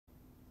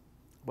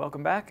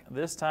Welcome back.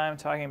 This time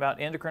talking about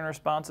endocrine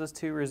responses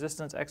to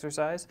resistance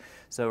exercise.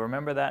 So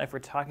remember that if we're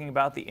talking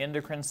about the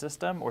endocrine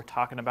system, we're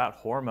talking about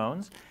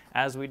hormones.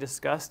 As we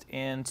discussed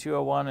in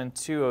 201 and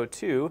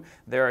 202,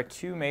 there are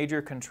two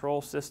major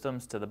control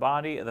systems to the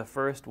body, the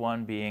first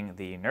one being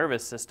the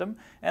nervous system,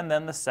 and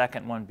then the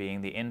second one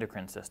being the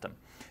endocrine system.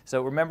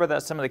 So remember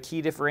that some of the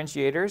key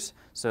differentiators,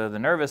 so the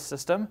nervous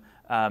system,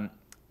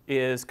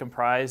 is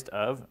comprised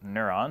of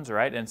neurons,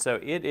 right? And so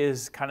it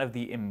is kind of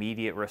the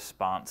immediate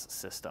response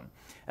system.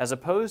 As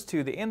opposed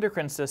to the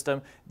endocrine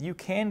system, you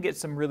can get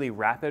some really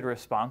rapid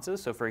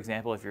responses. So for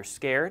example, if you're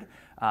scared,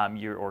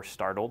 or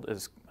startled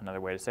is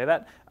another way to say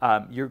that,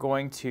 you're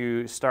going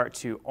to start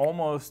to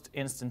almost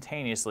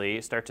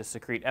instantaneously start to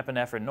secrete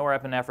epinephrine,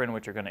 norepinephrine,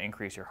 which are going to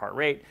increase your heart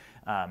rate,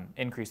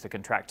 increase the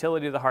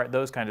contractility of the heart,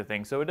 those kinds of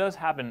things. So it does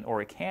happen,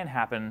 or it can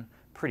happen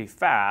pretty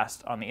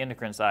fast on the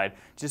endocrine side,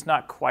 just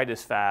not quite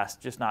as fast,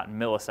 just not in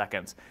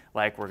milliseconds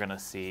like we're going to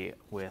see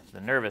with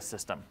the nervous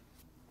system.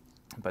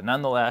 But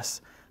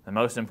nonetheless, the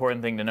most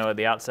important thing to know at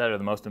the outset, or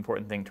the most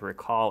important thing to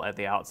recall at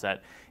the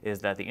outset, is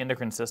that the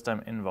endocrine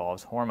system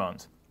involves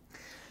hormones.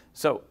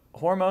 So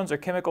hormones are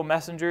chemical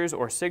messengers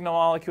or signal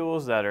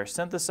molecules that are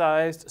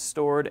synthesized,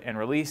 stored, and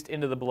released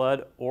into the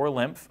blood or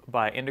lymph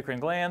by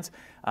endocrine glands.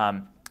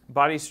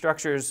 Body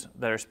structures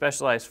that are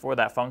specialized for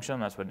that function,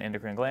 that's what an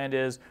endocrine gland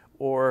is,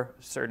 or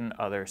certain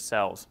other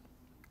cells.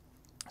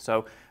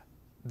 So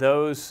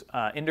those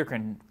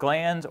endocrine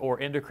glands or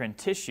endocrine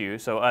tissue,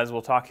 so as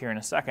we'll talk here in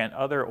a second,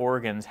 other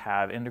organs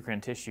have endocrine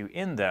tissue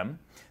in them.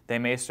 They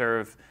may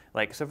serve,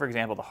 so for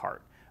example, the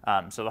heart.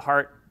 So the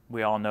heart,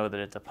 we all know that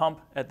it's a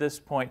pump at this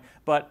point,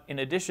 but in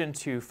addition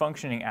to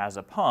functioning as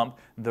a pump,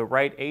 the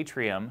right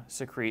atrium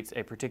secretes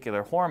a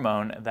particular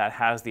hormone that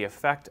has the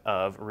effect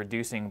of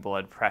reducing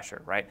blood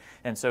pressure, right?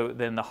 And so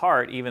then the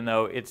heart, even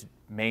though its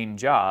main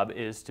job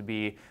is to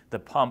be the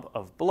pump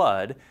of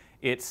blood,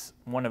 it's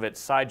one of its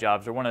side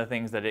jobs, or one of the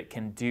things that it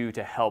can do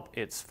to help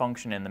its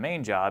function in the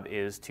main job,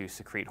 is to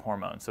secrete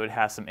hormones. So it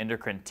has some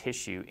endocrine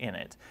tissue in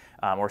it,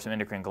 or some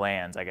endocrine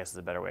glands, I guess is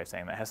a better way of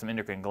saying that. It has some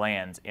endocrine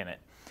glands in it.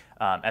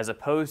 As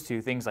opposed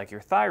to things like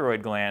your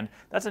thyroid gland,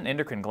 that's an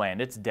endocrine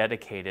gland. It's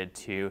dedicated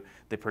to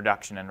the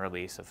production and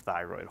release of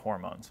thyroid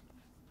hormones.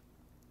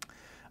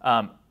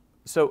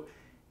 So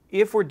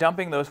if we're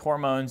dumping those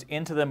hormones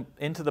into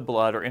the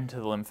blood or into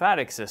the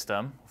lymphatic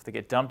system, if they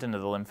get dumped into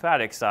the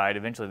lymphatic side,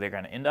 eventually they're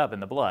going to end up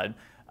in the blood.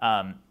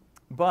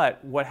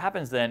 But what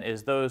happens then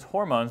is those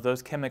hormones,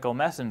 those chemical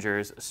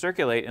messengers,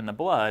 circulate in the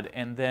blood,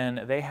 and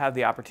then they have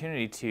the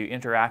opportunity to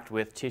interact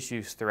with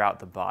tissues throughout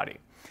the body.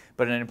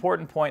 But an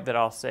important point that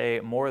I'll say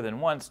more than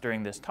once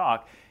during this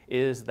talk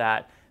is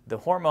that the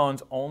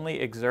hormones only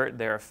exert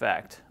their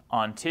effect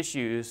on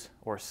tissues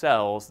or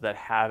cells that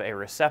have a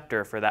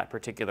receptor for that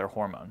particular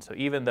hormone. So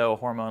even though a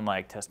hormone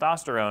like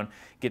testosterone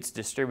gets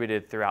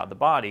distributed throughout the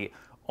body,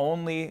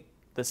 only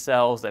the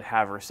cells that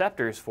have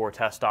receptors for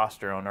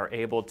testosterone are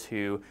able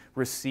to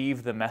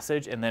receive the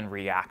message and then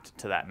react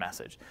to that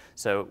message.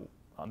 So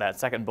on that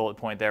second bullet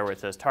point there where it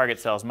says target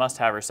cells must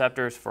have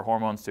receptors for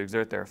hormones to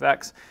exert their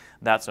effects,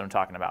 that's what I'm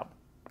talking about.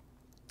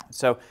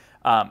 So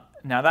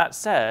now that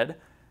said,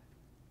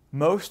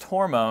 most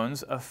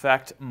hormones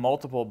affect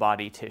multiple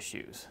body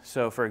tissues.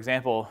 So for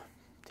example,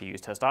 to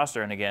use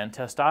testosterone again,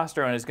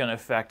 testosterone is going to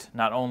affect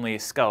not only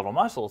skeletal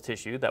muscle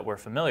tissue that we're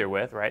familiar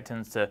with, right? It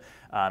tends to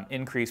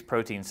increase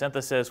protein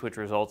synthesis, which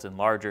results in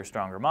larger,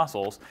 stronger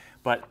muscles.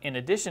 But in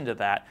addition to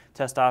that,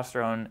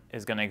 testosterone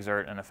is going to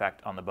exert an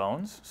effect on the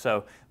bones.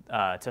 So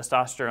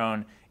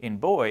testosterone in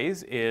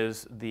boys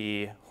is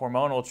the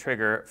hormonal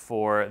trigger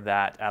for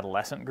that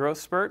adolescent growth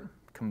spurt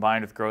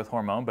combined with growth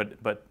hormone,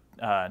 but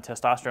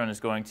testosterone is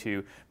going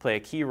to play a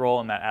key role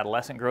in that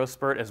adolescent growth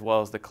spurt as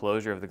well as the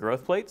closure of the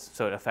growth plates,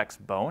 so it affects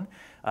bone.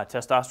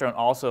 Testosterone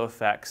also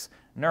affects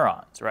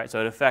neurons, right?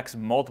 So it affects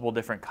multiple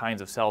different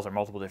kinds of cells or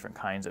multiple different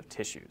kinds of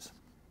tissues.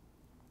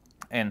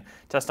 And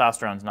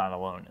testosterone is not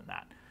alone in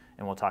that,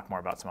 and we'll talk more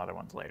about some other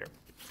ones later.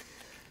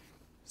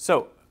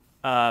 So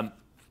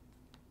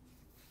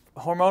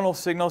hormonal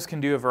signals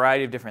can do a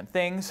variety of different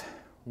things.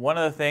 One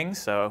of the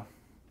things,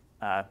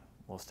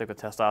 we'll stick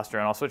with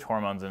testosterone. I'll switch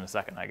hormones in a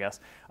second, I guess.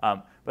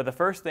 But the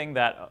first thing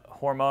that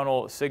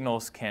hormonal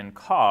signals can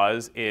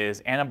cause is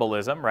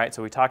anabolism, right?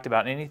 So we talked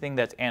about anything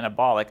that's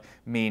anabolic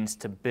means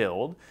to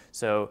build.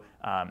 So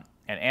an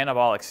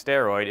anabolic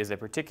steroid is a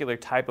particular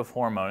type of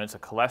hormone. It's a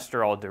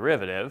cholesterol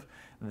derivative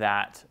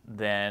that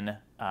then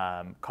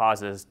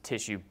causes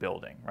tissue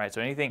building, right? So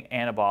anything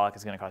anabolic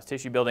is going to cause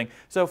tissue building.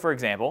 So for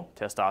example,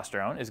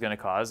 testosterone is going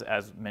to cause,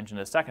 as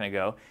mentioned a second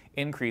ago,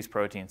 increased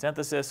protein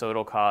synthesis. So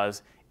it'll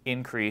cause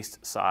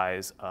increased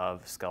size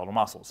of skeletal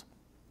muscles.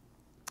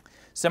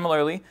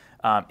 Similarly,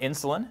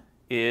 insulin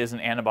is an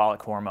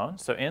anabolic hormone.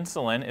 So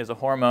insulin is a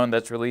hormone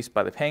that's released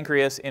by the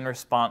pancreas in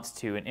response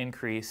to an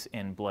increase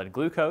in blood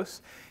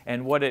glucose.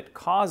 And what it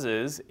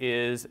causes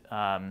is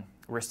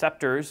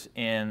receptors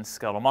in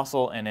skeletal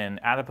muscle and in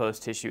adipose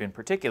tissue in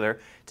particular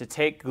to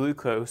take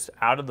glucose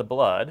out of the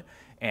blood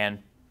and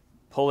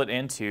pull it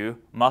into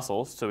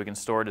muscles so we can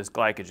store it as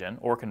glycogen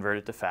or convert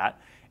it to fat.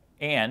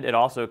 And it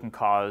also can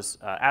cause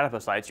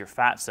adipocytes, your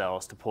fat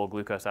cells, to pull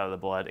glucose out of the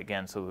blood,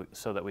 again,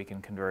 so that we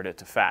can convert it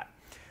to fat.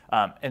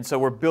 And so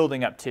we're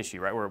building up tissue,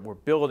 right? We're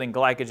building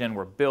glycogen,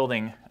 we're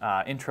building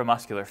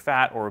intramuscular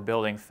fat, or we're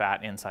building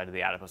fat inside of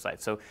the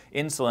adipocytes. So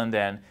insulin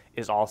then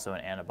is also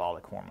an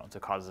anabolic hormone, so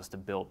it causes us to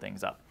build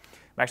things up.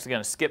 I'm actually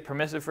going to skip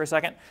permissive for a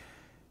second.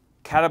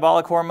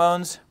 Catabolic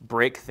hormones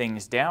break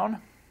things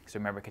down. So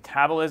remember,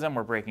 catabolism,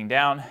 we're breaking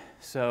down.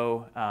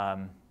 So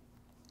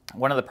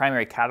one of the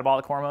primary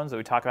catabolic hormones that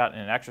we talk about in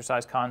an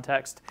exercise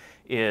context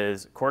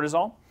is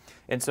cortisol.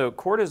 And so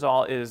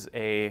cortisol is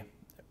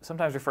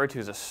sometimes referred to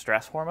as a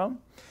stress hormone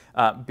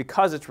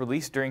because it's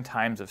released during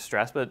times of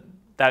stress, but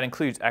that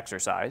includes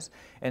exercise.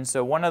 And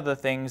so one of the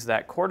things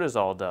that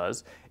cortisol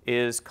does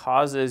is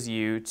causes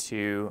you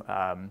to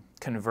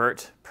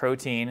convert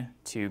protein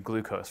to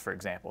glucose, for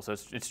example. So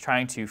it's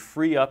trying to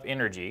free up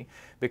energy,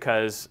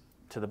 because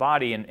to the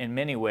body, in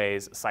many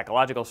ways,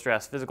 psychological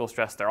stress, physical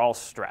stress, they're all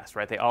stress,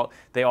 right?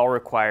 They all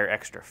require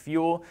extra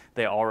fuel.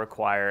 They all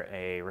require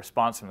a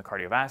response from the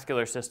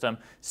cardiovascular system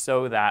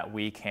so that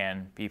we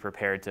can be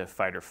prepared to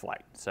fight or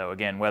flight. So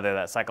again, whether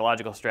that's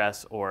psychological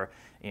stress or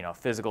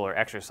physical or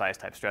exercise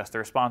type stress, the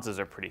responses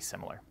are pretty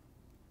similar.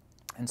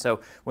 And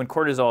so when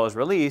cortisol is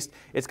released,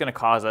 it's going to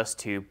cause us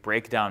to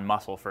break down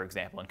muscle, for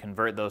example, and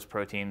convert those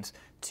proteins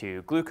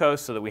to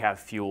glucose so that we have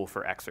fuel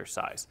for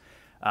exercise.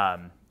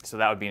 So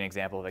that would be an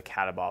example of a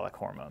catabolic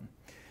hormone.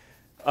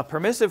 A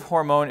permissive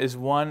hormone is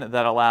one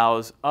that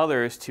allows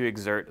others to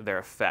exert their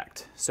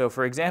effect. So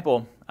for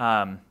example,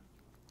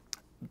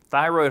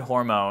 thyroid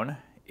hormone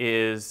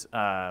is,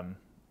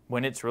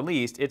 when it's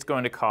released, it's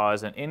going to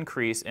cause an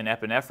increase in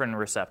epinephrine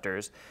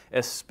receptors,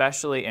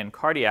 especially in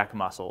cardiac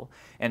muscle.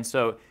 And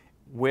so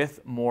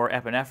with more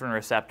epinephrine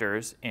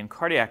receptors in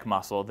cardiac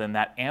muscle, then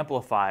that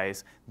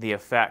amplifies the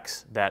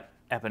effects that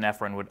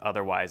epinephrine would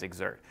otherwise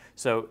exert.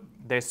 So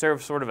they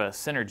serve sort of a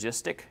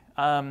synergistic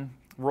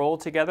role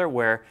together,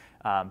 where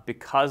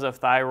because of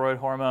thyroid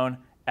hormone,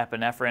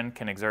 epinephrine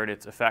can exert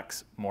its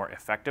effects more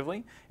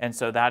effectively, and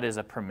so that is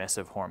a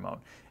permissive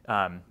hormone.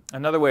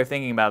 Another way of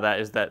thinking about that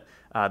is that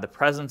the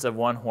presence of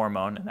one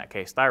hormone, in that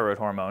case thyroid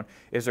hormone,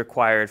 is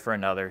required for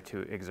another to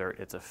exert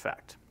its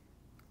effect.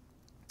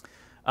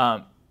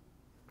 One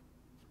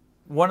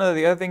of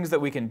the other things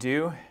that we can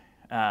do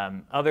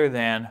other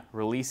than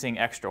releasing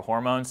extra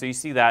hormones, so you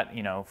see that,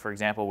 for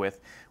example, with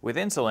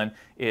insulin,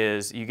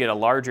 is you get a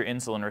larger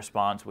insulin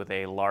response with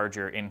a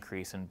larger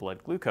increase in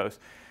blood glucose.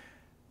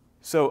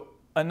 So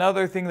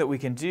another thing that we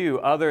can do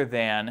other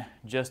than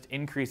just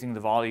increasing the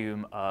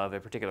volume of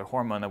a particular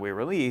hormone that we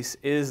release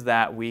is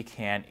that we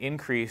can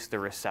increase the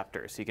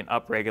receptors. So you can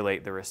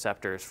upregulate the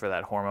receptors for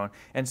that hormone.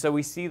 And so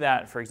we see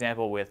that, for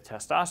example, with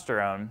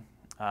testosterone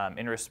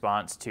in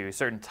response to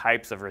certain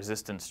types of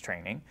resistance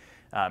training.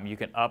 You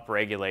can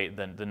upregulate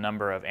the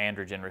number of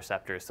androgen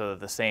receptors so that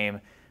the same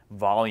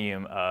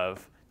volume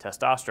of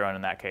testosterone,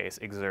 in that case,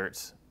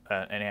 exerts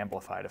an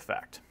amplified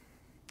effect.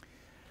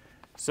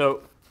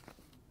 So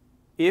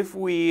if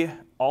we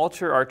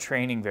alter our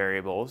training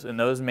variables, and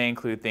those may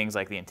include things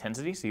like the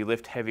intensity, so you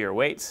lift heavier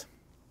weights,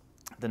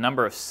 the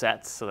number of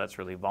sets, so that's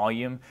really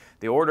volume,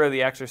 the order of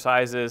the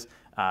exercises,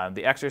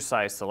 the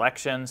exercise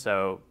selection,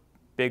 so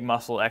big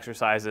muscle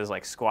exercises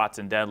like squats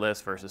and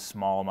deadlifts versus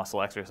small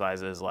muscle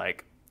exercises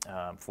like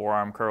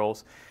forearm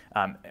curls,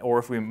 or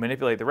if we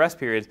manipulate the rest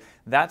periods,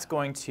 that's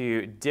going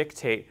to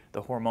dictate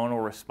the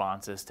hormonal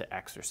responses to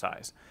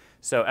exercise.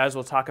 So as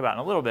we'll talk about in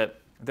a little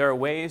bit, there are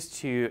ways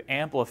to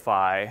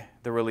amplify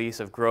the release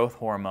of growth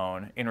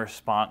hormone in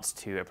response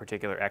to a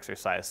particular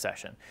exercise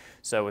session.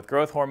 So with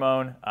growth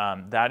hormone,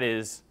 that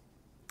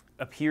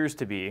appears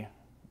to be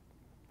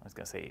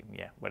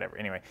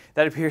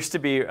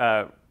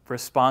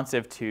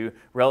responsive to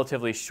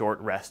relatively short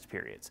rest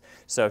periods.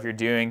 So if you're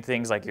doing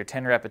things like your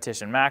 10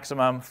 repetition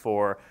maximum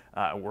or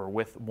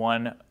with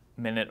 1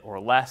 minute or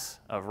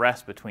less of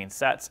rest between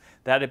sets,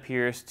 that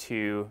appears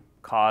to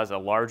cause a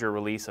larger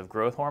release of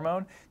growth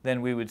hormone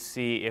than we would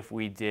see if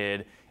we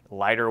did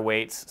lighter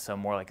weights, so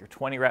more like your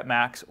 20 rep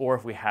max, or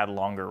if we had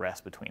longer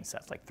rest between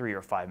sets, like 3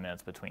 or 5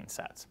 minutes between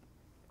sets.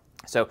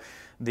 So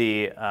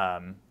the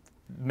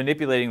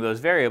manipulating those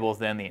variables,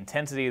 then the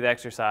intensity of the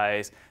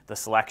exercise, the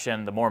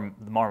selection, the more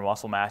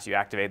muscle mass you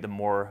activate,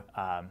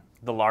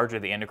 the larger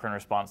the endocrine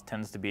response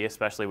tends to be,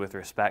 especially with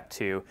respect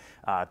to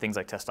things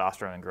like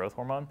testosterone and growth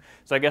hormone.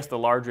 So I guess the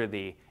larger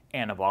the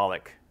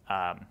anabolic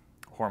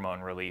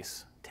hormone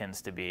release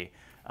tends to be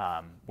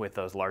with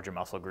those larger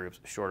muscle groups,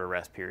 shorter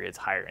rest periods,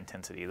 higher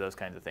intensity, those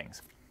kinds of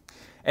things.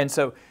 And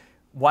so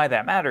why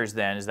that matters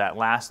then is that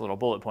last little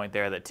bullet point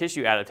there, that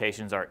tissue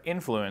adaptations are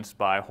influenced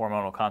by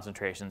hormonal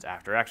concentrations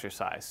after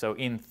exercise. So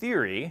in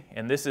theory,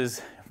 and this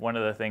is one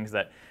of the things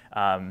that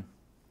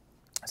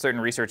certain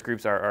research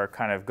groups are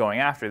kind of going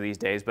after these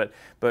days, but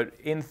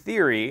in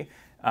theory,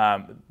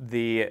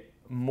 the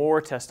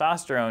more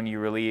testosterone you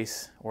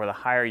release, or the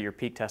higher your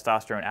peak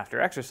testosterone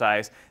after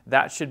exercise,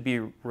 that should be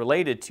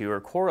related to or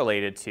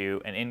correlated to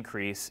an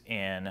increase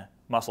in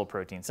muscle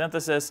protein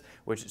synthesis,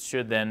 which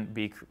should then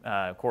be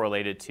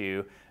correlated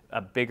to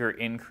a bigger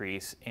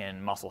increase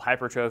in muscle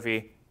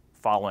hypertrophy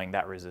following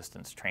that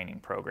resistance training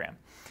program.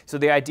 So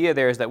the idea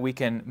there is that we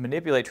can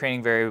manipulate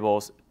training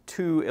variables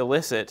to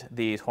elicit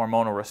these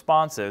hormonal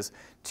responses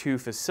to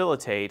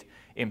facilitate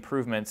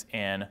improvements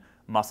in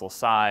muscle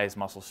size,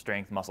 muscle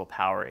strength, muscle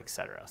power,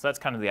 etc. So that's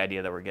kind of the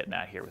idea that we're getting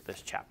at here with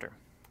this chapter.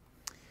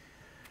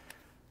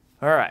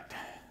 All right,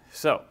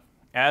 so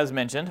as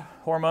mentioned,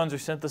 hormones are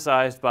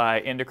synthesized by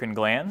endocrine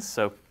glands,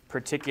 so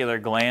particular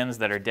glands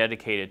that are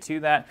dedicated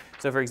to that.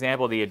 So for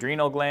example, the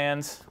adrenal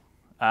glands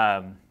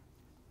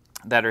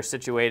that are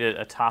situated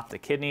atop the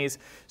kidneys.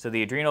 So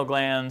the adrenal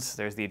glands,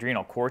 there's the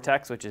adrenal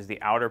cortex, which is the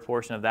outer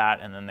portion of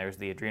that, and then there's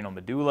the adrenal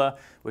medulla,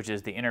 which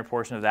is the inner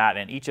portion of that,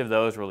 and each of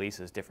those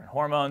releases different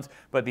hormones.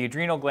 But the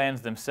adrenal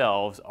glands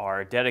themselves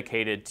are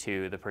dedicated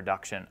to the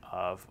production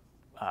of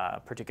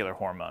particular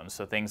hormones.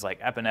 So things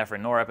like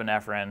epinephrine,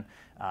 norepinephrine,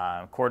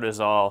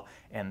 cortisol,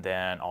 and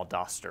then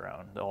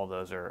aldosterone. All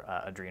those are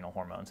adrenal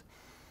hormones.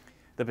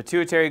 The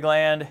pituitary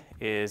gland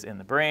is in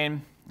the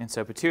brain, and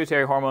so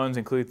pituitary hormones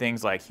include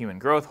things like human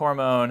growth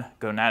hormone,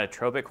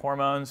 gonadotropic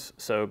hormones.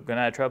 So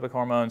gonadotropic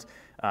hormones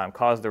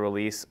cause the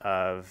release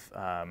of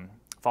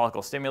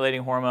follicle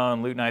stimulating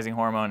hormone, luteinizing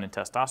hormone, and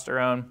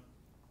testosterone.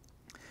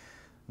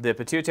 The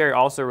pituitary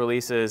also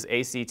releases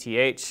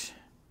ACTH.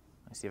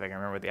 Let's see if I can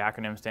remember what the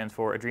acronym stands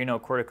for,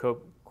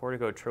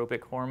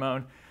 adrenocorticotropic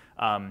hormone.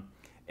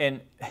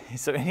 And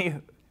so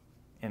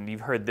and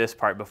you've heard this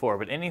part before,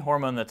 but any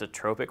hormone that's a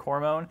tropic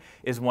hormone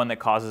is one that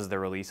causes the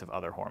release of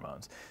other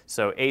hormones.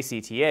 So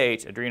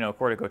ACTH,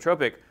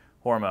 adrenocorticotropic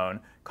hormone,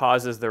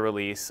 causes the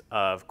release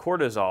of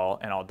cortisol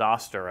and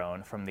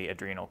aldosterone from the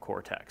adrenal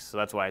cortex. So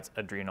that's why it's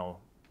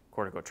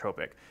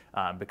adrenocorticotropic,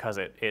 because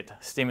it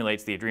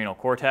stimulates the adrenal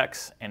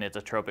cortex, and it's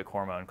a tropic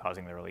hormone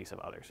causing the release of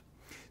others.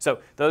 So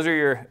those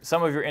are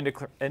some of your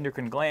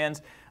endocrine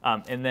glands.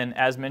 And then,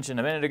 as mentioned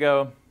a minute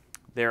ago,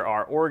 there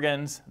are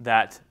organs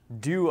that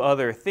do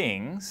other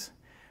things,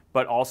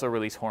 but also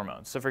release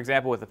hormones. So for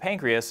example, with the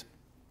pancreas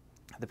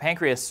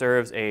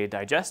serves a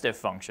digestive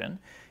function.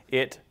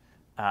 It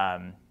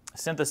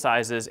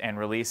synthesizes and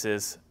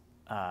releases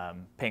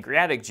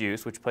pancreatic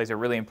juice, which plays a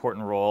really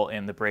important role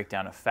in the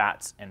breakdown of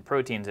fats and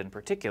proteins in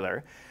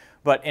particular.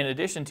 But in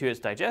addition to its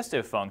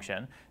digestive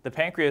function, the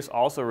pancreas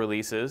also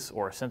releases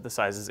or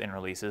synthesizes and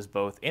releases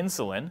both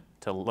insulin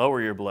to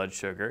lower your blood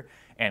sugar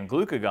and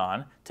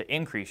glucagon to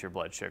increase your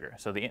blood sugar.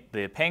 So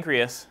the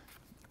pancreas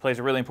plays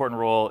a really important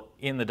role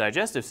in the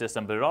digestive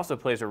system, but it also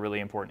plays a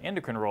really important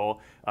endocrine role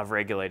of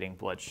regulating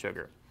blood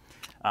sugar.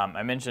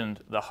 I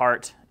mentioned the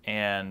heart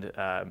and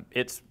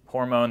its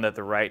hormone that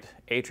the right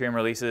atrium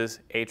releases,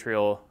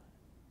 atrial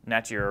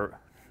natriuretic.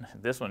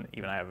 This one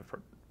even I have a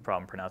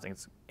problem pronouncing.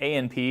 It's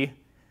ANP.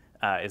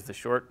 Is the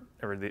short,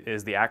 or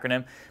is the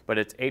acronym, but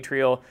it's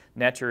atrial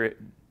natriuretic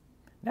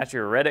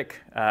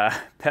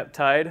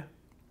peptide,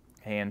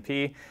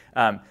 ANP.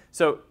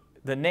 So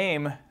the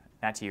name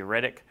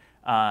natriuretic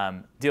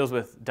deals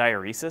with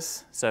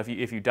diuresis. So if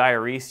you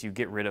diurese, you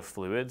get rid of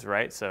fluids,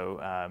 right?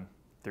 So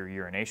through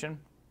urination.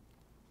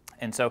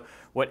 And so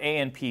what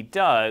ANP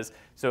does,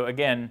 so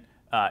again,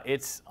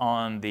 it's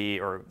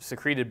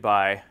secreted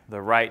by the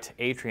right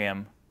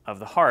atrium of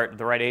the heart.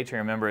 The right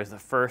atrium, remember, is the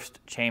first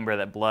chamber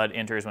that blood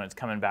enters when it's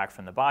coming back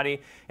from the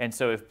body. And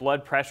so if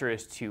blood pressure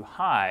is too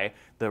high,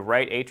 the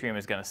right atrium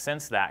is going to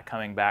sense that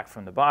coming back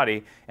from the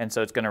body, and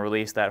so it's going to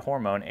release that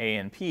hormone,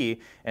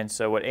 ANP. And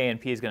so what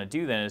ANP is going to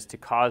do then is to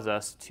cause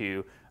us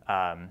to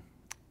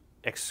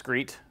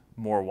excrete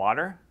more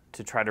water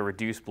to try to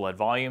reduce blood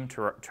volume,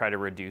 to try to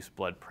reduce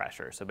blood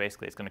pressure. So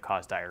basically it's going to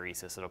cause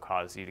diuresis. It'll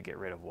cause you to get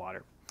rid of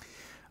water.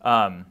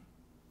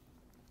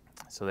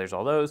 So there's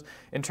all those.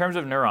 In terms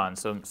of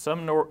neurons, so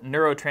some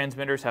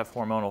neurotransmitters have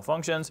hormonal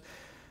functions.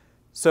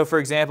 So for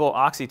example,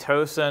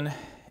 oxytocin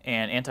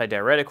and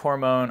antidiuretic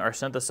hormone are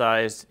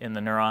synthesized in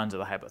the neurons of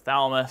the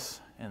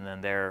hypothalamus, and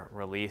then they're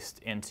released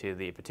into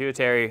the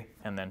pituitary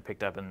and then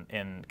picked up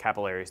in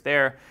capillaries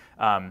there.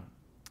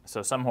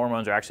 So some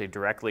hormones are actually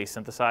directly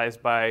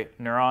synthesized by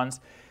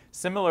neurons.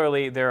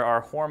 Similarly, there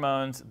are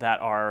hormones that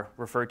are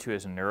referred to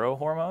as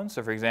neurohormones.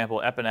 So for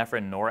example,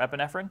 epinephrine,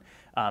 norepinephrine,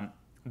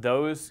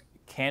 those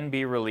can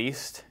be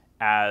released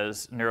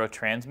as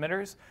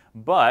neurotransmitters,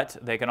 but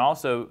they can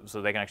also,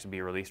 so they can actually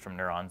be released from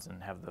neurons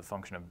and have the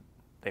function of,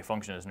 they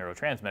function as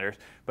neurotransmitters.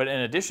 But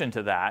in addition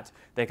to that,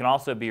 they can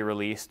also be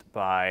released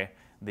by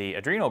the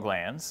adrenal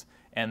glands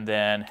and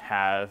then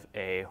have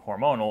a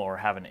hormonal or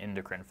have an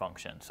endocrine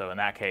function. So in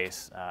that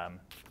case,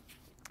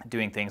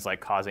 doing things like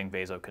causing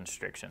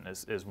vasoconstriction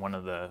is one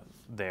of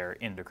their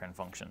endocrine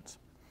functions.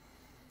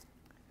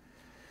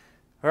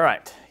 All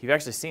right, you've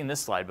actually seen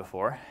this slide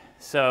before.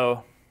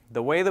 So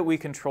the way that we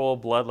control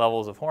blood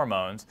levels of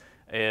hormones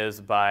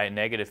is by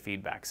negative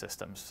feedback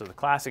systems. So the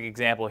classic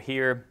example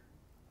here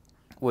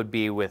would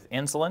be with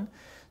insulin.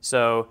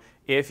 So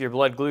if your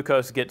blood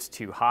glucose gets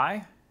too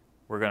high,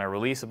 we're going to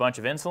release a bunch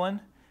of insulin.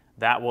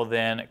 That will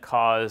then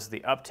cause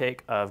the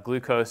uptake of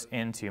glucose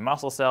into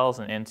muscle cells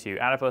and into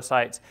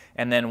adipocytes.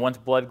 And then once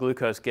blood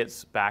glucose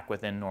gets back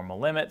within normal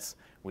limits,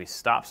 we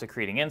stop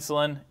secreting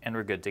insulin and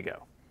we're good to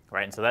go.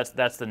 right? And so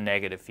that's the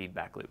negative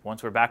feedback loop.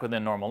 Once we're back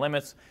within normal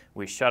limits,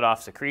 we shut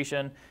off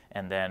secretion,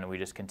 and then we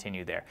just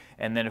continue there.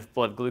 And then if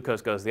blood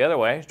glucose goes the other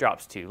way,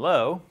 drops too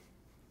low,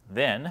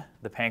 then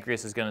the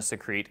pancreas is going to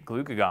secrete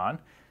glucagon,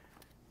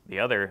 the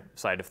other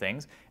side of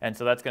things, and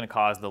so that's going to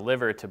cause the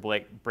liver to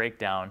break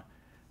down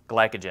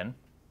glycogen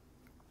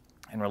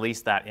and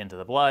release that into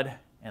the blood,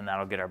 and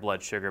that'll get our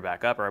blood sugar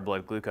back up, or our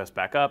blood glucose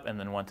back up, and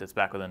then once it's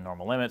back within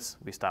normal limits,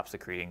 we stop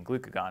secreting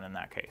glucagon in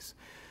that case.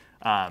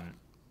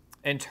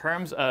 In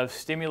terms of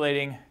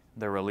stimulating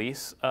the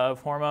release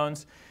of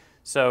hormones,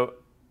 so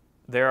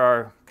there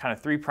are kind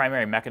of three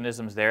primary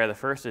mechanisms there. The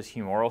first is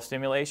humoral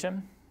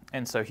stimulation.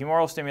 And so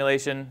humoral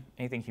stimulation,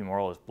 anything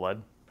humoral is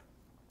blood.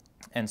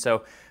 And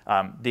so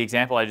the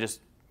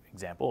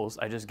examples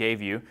I just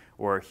gave you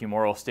were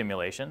humoral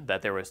stimulation,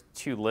 that there was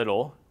too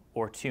little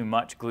or too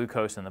much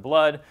glucose in the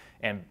blood,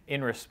 and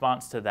in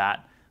response to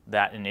that,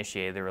 that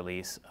initiated the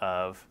release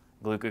of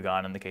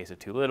glucagon in the case of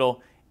too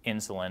little,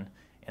 insulin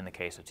in the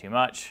case of too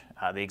much.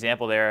 The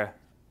example there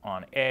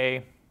on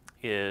A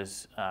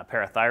is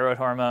parathyroid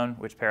hormone,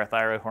 which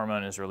parathyroid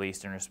hormone is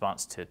released in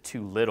response to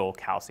too little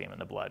calcium in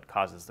the blood,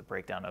 causes the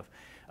breakdown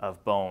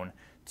of bone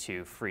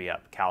to free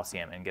up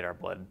calcium and get our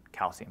blood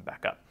calcium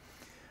back up.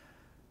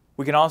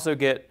 We can also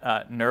get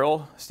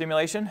neural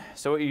stimulation.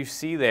 So what you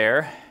see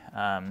there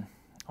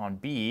on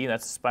B,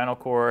 that's the spinal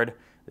cord,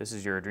 this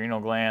is your adrenal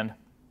gland.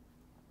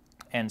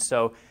 And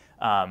so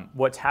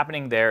what's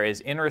happening there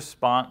is in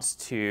response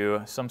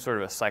to some sort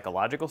of a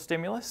psychological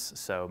stimulus,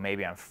 so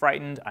maybe I'm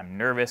frightened, I'm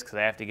nervous because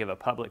I have to give a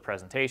public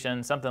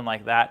presentation, something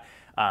like that.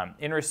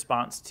 In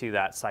response to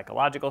that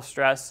psychological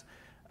stress,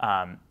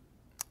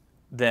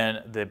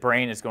 then the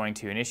brain is going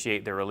to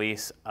initiate the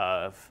release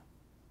of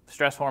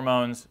stress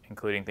hormones,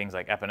 including things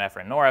like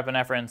epinephrine,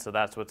 norepinephrine, so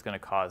that's what's going to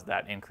cause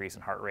that increase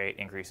in heart rate,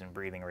 increase in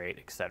breathing rate,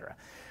 etc.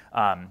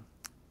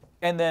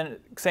 And then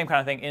same kind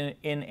of thing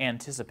in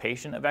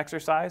anticipation of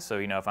exercise. So,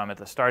 if I'm at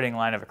the starting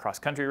line of a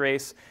cross-country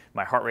race,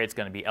 my heart rate's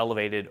going to be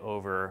elevated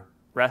over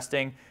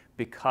resting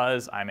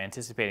because I'm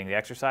anticipating the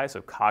exercise.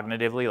 So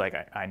cognitively, like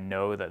I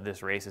know that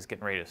this race is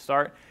getting ready to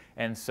start.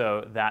 And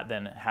so that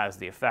then has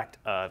the effect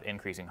of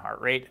increasing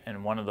heart rate.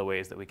 And one of the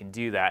ways that we can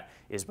do that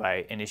is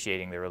by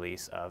initiating the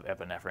release of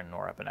epinephrine,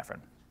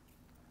 norepinephrine.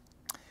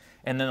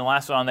 And then the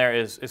last one on there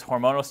is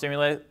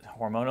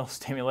hormonal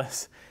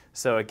stimulus.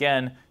 So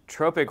again,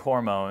 tropic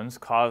hormones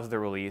cause the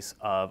release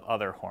of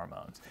other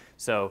hormones.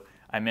 So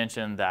I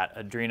mentioned that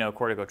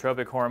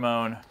adrenocorticotropic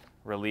hormone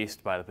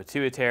released by the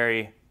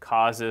pituitary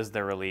causes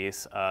the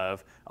release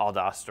of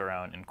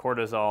aldosterone and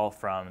cortisol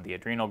from the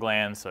adrenal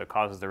glands, so it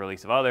causes the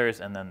release of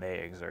others, and then they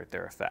exert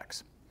their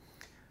effects.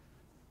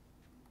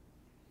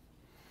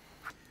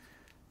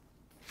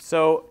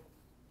 So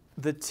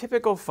the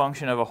typical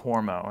function of a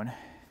hormone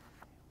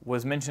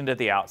was mentioned at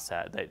the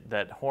outset,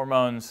 that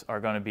hormones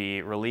are going to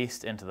be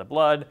released into the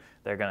blood,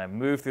 they're going to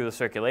move through the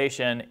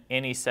circulation,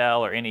 any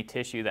cell or any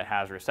tissue that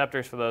has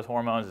receptors for those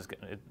hormones,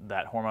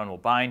 that hormone will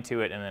bind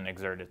to it and then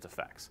exert its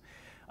effects.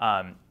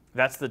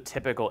 That's the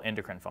typical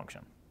endocrine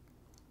function.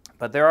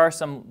 But there are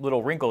some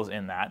little wrinkles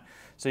in that.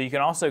 So you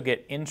can also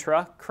get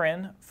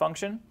intracrine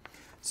function.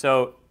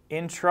 So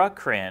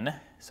intracrine,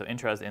 so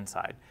intra is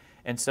inside.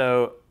 And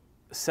so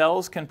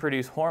cells can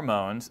produce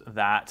hormones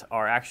that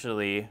are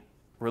actually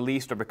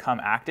released or become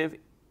active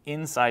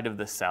inside of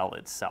the cell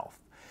itself.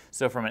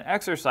 So from an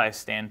exercise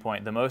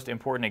standpoint, the most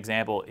important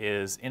example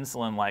is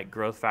insulin-like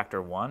growth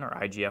factor 1, or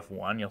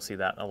IGF-1. You'll see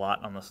that a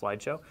lot on the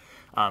slideshow.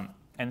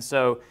 And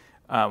so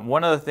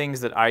one of the things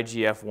that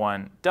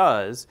IGF-1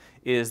 does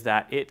is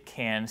that it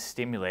can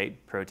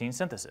stimulate protein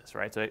synthesis,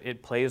 right? So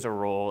it plays a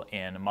role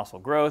in muscle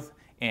growth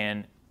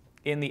and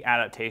in the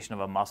adaptation of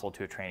a muscle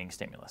to a training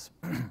stimulus,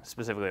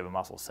 specifically of a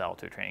muscle cell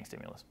to a training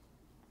stimulus.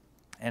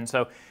 And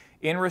so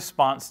in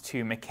response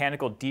to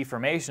mechanical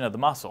deformation of the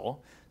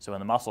muscle, so when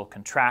the muscle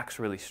contracts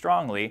really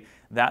strongly,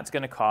 that's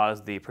going to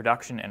cause the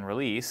production and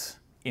release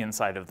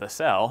inside of the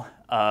cell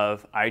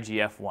of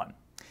IGF-1.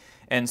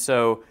 And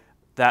so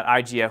that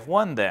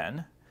IGF-1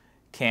 then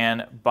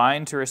can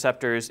bind to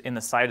receptors in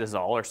the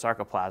cytosol or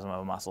sarcoplasm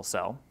of a muscle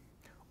cell,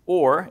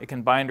 or it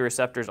can bind to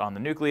receptors on the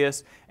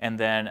nucleus, and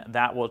then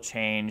that will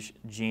change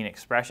gene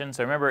expression.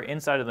 So remember,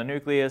 inside of the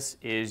nucleus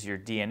is your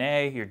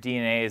DNA. Your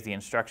DNA is the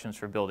instructions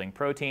for building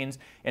proteins.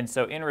 And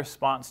so in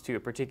response to a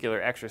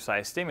particular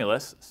exercise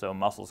stimulus, so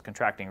muscles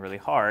contracting really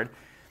hard,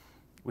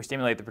 we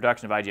stimulate the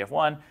production of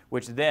IGF-1,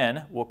 which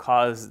then will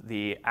cause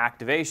the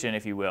activation,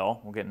 if you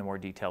will, we'll get into more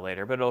detail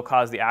later, but it'll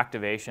cause the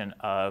activation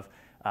of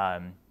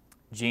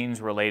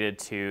genes related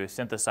to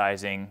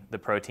synthesizing the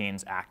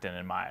proteins actin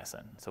and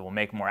myosin. So we'll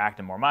make more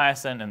actin, more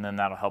myosin, and then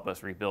that'll help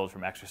us rebuild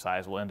from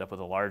exercise. We'll end up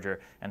with a larger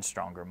and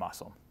stronger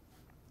muscle.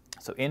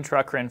 So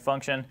intracrine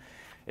function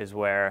is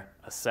where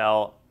a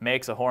cell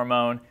makes a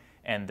hormone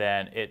and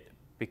then it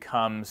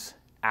becomes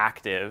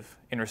active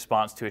in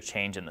response to a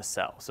change in the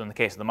cell. So in the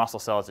case of the muscle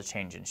cell, it's a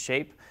change in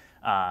shape,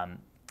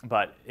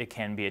 but it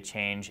can be a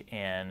change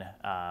in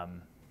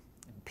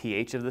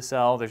pH of the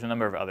cell. There's a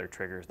number of other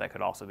triggers that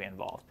could also be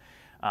involved.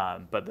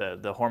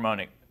 But the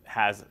hormone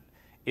has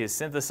is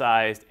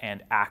synthesized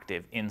and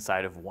active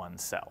inside of one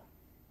cell.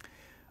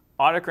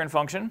 Autocrine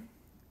function,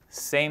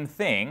 same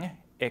thing,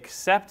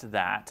 except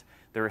that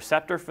the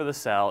receptor for the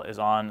cell is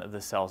on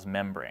the cell's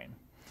membrane.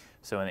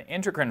 So in the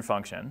intracrine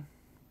function,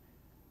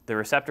 the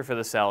receptor for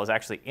the cell is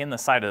actually in the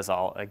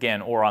cytosol,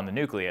 again, or on the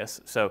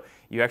nucleus. So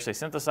you actually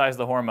synthesize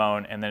the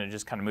hormone, and then it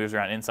just kind of moves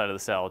around inside of the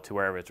cell to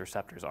wherever its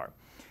receptors are.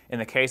 In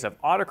the case of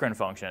autocrine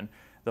function,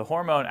 the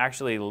hormone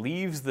actually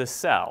leaves the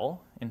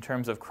cell in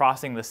terms of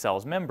crossing the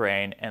cell's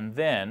membrane, and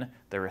then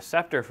the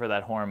receptor for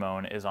that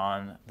hormone is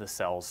on the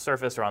cell's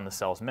surface or on the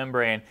cell's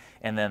membrane,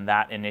 and then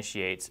that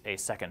initiates a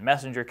second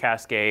messenger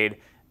cascade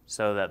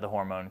so that the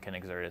hormone can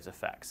exert its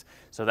effects.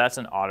 So that's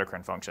an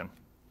autocrine function.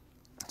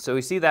 So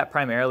we see that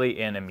primarily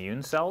in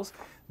immune cells,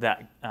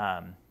 that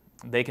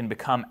they can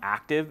become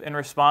active in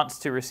response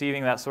to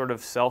receiving that sort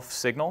of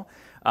self-signal,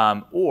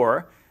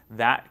 or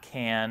that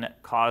can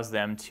cause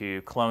them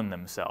to clone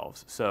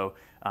themselves. So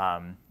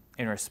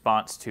in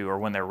response to, or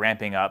when they're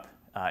ramping up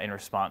in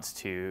response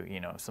to,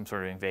 some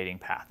sort of invading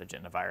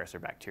pathogen, a virus or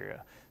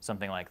bacteria,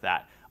 something like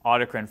that,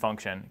 autocrine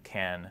function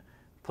can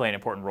play an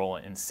important role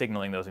in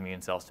signaling those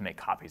immune cells to make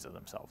copies of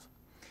themselves.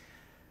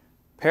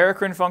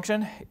 Paracrine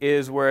function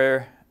is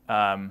where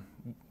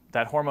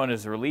that hormone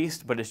is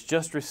released, but it's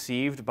just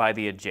received by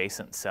the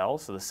adjacent cell,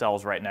 so the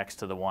cell's right next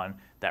to the one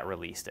that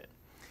released it.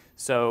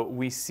 So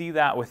we see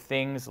that with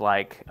things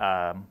like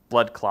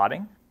blood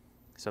clotting,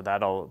 so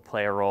that'll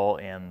play a role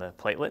in the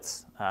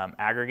platelets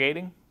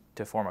aggregating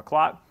to form a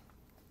clot.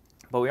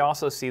 But we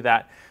also see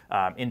that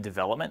in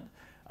development,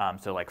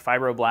 so like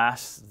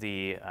fibroblasts,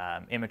 the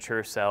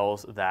immature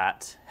cells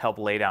that help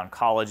lay down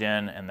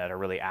collagen and that are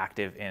really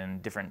active in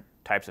different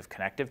types of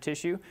connective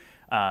tissue.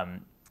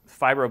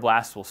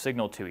 Fibroblasts will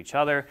signal to each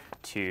other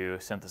to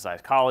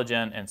synthesize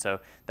collagen, and so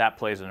that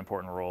plays an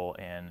important role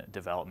in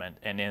development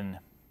and in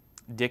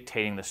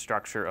dictating the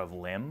structure of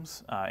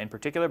limbs in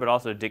particular, but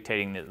also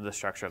dictating the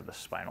structure of the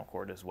spinal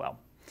cord as well.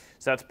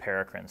 So that's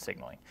paracrine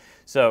signaling.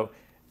 So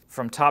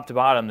from top to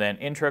bottom then,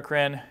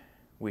 intracrine,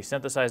 we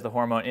synthesize the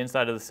hormone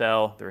inside of the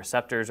cell, the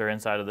receptors are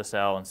inside of the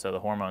cell, and so the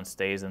hormone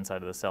stays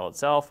inside of the cell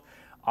itself.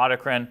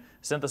 Autocrine,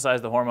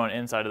 synthesize the hormone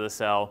inside of the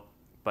cell,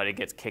 but it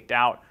gets kicked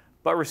out,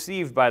 but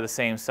received by the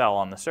same cell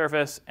on the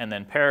surface. And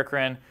then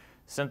paracrine,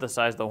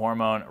 synthesize the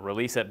hormone,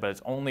 release it, but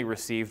it's only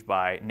received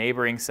by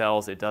neighboring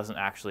cells. It doesn't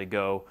actually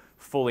go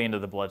fully into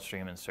the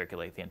bloodstream and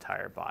circulate the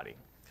entire body.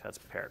 So that's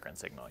paracrine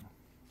signaling.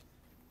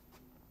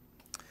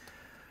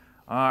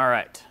 All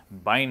right,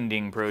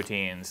 binding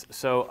proteins.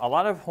 So a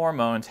lot of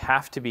hormones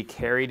have to be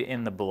carried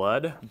in the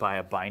blood by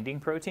a binding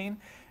protein.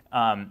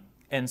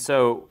 And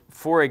so,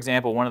 for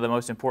example, one of the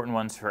most important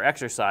ones for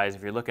exercise,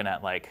 if you're looking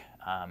at like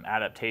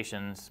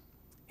adaptations,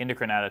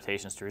 endocrine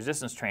adaptations to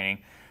resistance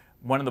training,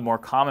 one of the more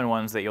common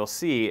ones that you'll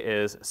see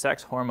is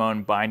sex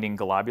hormone binding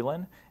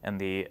globulin, and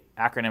the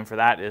acronym for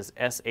that is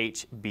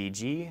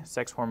SHBG,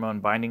 sex hormone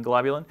binding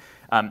globulin.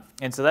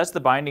 And so that's the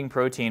binding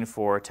protein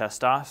for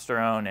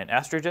testosterone and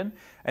estrogen.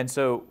 And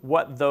so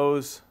what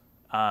those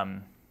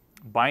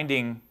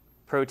binding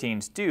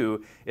proteins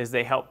do is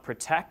they help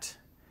protect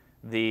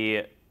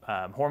the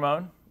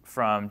hormone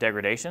from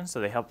degradation, so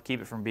they help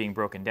keep it from being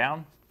broken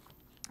down.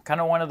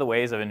 Kind of one of the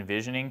ways of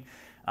envisioning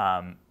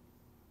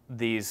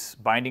these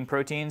binding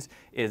proteins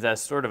is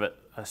as sort of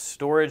a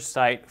storage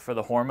site for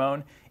the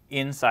hormone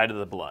inside of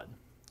the blood.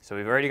 So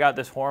we've already got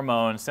this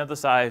hormone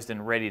synthesized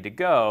and ready to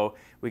go.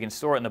 We can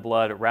store it in the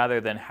blood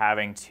rather than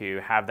having to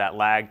have that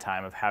lag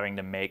time of having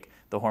to make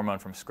the hormone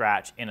from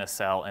scratch in a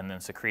cell and then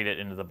secrete it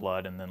into the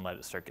blood and then let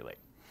it circulate.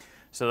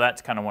 So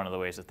that's kind of one of the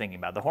ways of thinking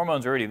about it. The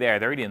hormones are already there,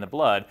 they're already in the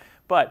blood,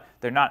 but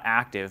they're not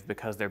active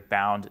because they're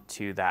bound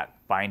to that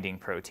binding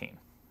protein.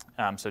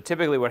 So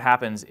typically what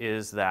happens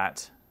is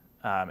that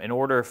in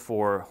order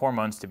for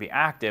hormones to be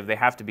active, they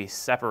have to be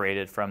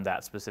separated from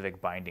that specific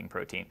binding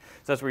protein.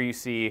 So that's where you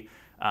see,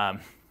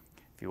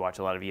 if you watch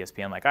a lot of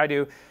ESPN like I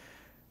do,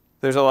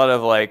 there's a lot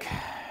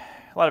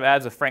of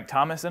ads with Frank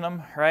Thomas in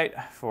them, right?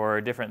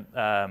 For different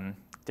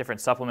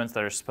supplements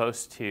that are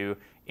supposed to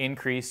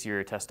increase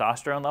your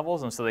testosterone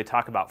levels, and so they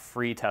talk about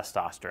free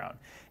testosterone.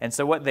 And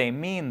so what they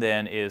mean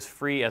then is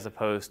free as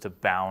opposed to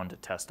bound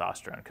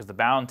testosterone, because the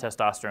bound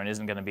testosterone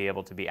isn't going to be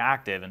able to be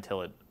active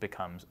until it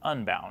becomes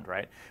unbound,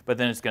 right? But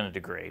then it's going to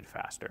degrade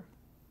faster.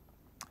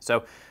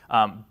 So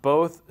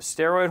both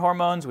steroid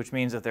hormones, which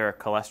means that they're a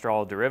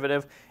cholesterol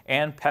derivative,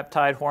 and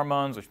peptide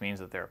hormones, which means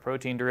that they're a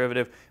protein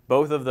derivative,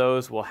 both of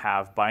those will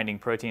have binding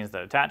proteins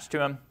that attach to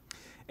them.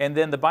 And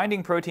then the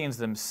binding proteins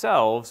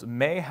themselves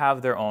may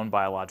have their own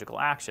biological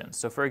actions.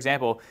 So for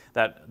example,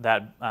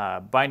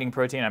 that binding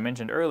protein I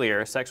mentioned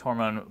earlier, sex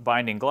hormone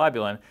binding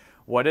globulin,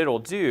 what it'll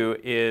do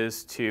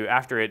is to,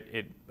 after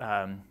it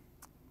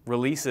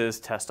releases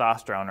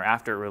testosterone or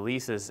after it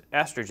releases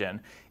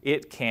estrogen,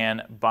 it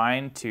can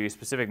bind to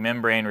specific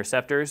membrane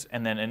receptors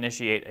and then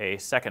initiate a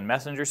second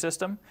messenger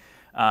system.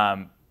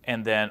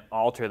 And then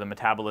alter the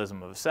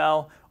metabolism of a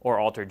cell or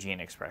alter gene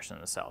expression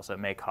in the cell. So it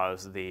may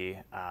cause the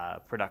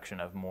production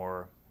of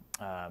more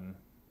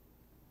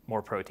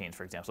proteins,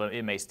 for example. So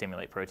it may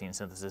stimulate protein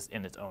synthesis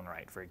in its own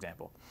right, for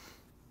example.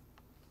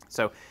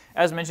 So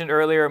as mentioned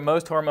earlier,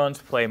 most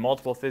hormones play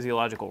multiple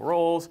physiological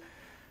roles.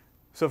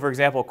 So for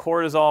example,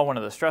 cortisol, one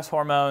of the stress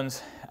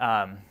hormones,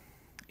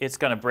 it's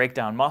going to break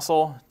down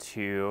muscle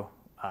to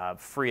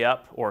free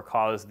up or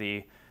cause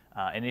the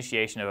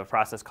initiation of a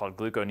process called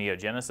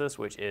gluconeogenesis,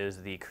 which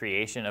is the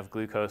creation of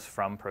glucose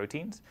from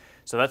proteins.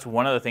 So that's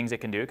one of the things it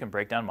can do. It can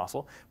break down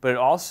muscle, but it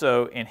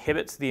also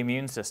inhibits the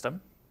immune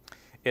system.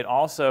 It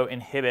also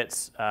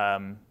inhibits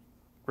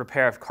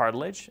repair of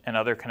cartilage and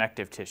other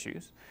connective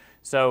tissues.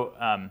 So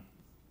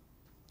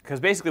because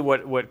basically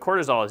what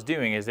cortisol is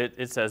doing is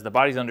it says the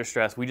body's under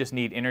stress, we just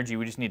need energy,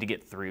 we just need to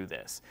get through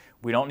this.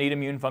 We don't need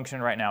immune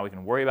function right now, we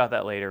can worry about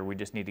that later, we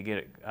just need to get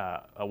it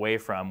away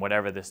from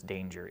whatever this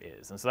danger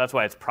is. And so that's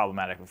why it's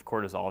problematic if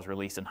cortisol is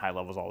released in high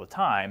levels all the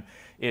time,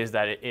 is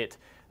that it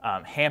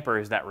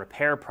hampers that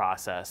repair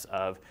process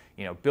of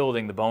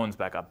building the bones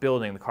back up,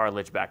 building the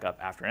cartilage back up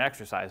after an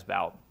exercise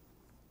bout.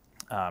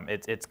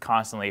 It's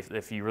constantly,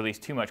 if you release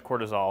too much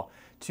cortisol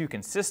too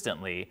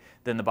consistently,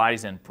 then the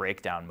body's in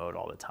breakdown mode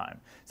all the time.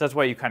 So that's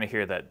why you kind of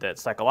hear that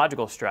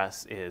psychological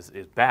stress is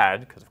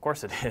bad, because of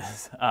course it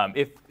is,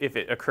 if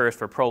it occurs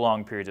for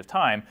prolonged periods of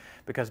time,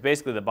 because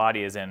basically the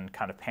body is in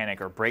kind of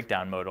panic or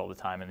breakdown mode all the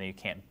time, and then you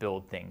can't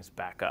build things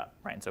back up,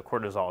 right? And so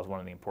cortisol is one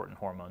of the important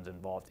hormones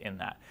involved in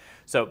that.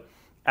 So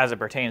as it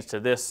pertains to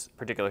this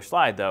particular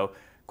slide, though,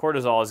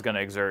 cortisol is going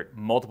to exert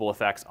multiple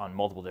effects on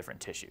multiple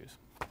different tissues.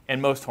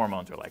 And most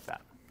hormones are like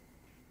that.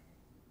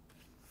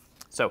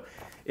 So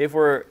if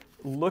we're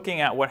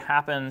looking at what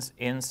happens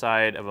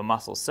inside of a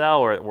muscle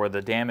cell or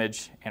the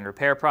damage and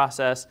repair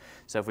process,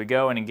 so if we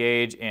go and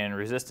engage in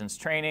resistance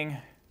training,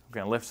 we're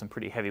going to lift some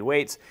pretty heavy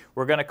weights,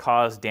 we're going to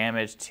cause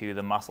damage to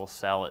the muscle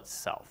cell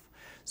itself.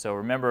 So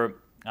remember,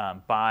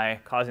 by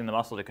causing the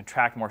muscle to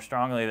contract more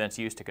strongly than it's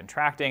used to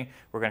contracting,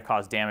 we're going to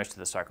cause damage to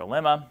the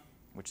sarcolemma,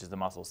 which is the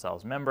muscle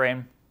cell's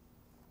membrane.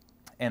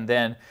 And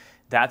then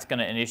that's going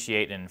to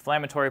initiate an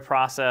inflammatory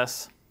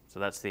process, so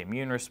that's the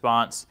immune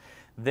response.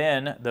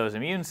 Then those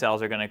immune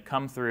cells are going to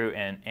come through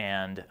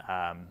and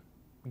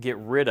get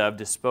rid of,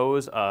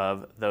 dispose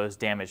of those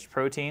damaged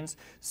proteins.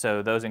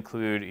 So those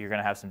include, you're going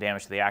to have some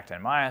damage to the actin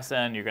and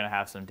myosin, you're going to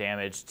have some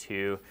damage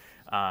to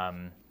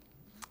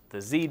the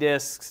Z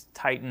discs,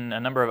 titin, a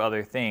number of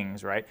other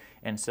things, right?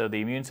 And so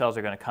the immune cells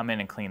are going to come in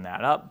and clean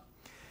that up.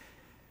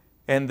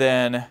 And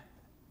then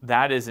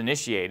that is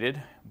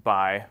initiated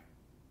by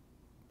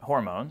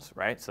hormones,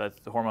 right? So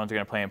the hormones are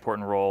going to play an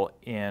important role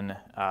in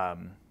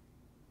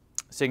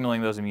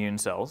signaling those immune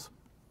cells.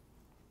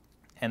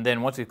 And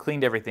then once we've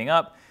cleaned everything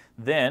up,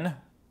 then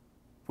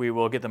we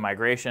will get the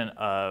migration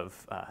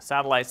of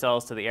satellite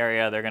cells to the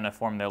area. They're going to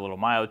form their little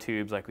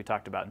myotubes like we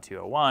talked about in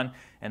 201,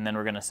 and then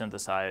we're going to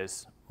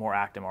synthesize more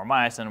actin, more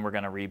myosin, and we're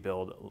going to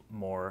rebuild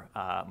more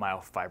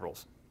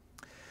myofibrils.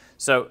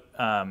 So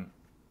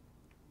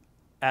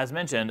as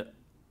mentioned,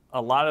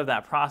 a lot of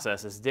that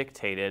process is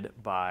dictated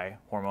by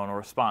hormonal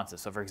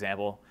responses. So for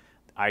example,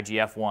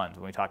 IGF-1s,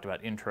 when we talked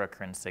about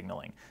intracrine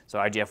signaling. So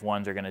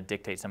IGF-1s are going to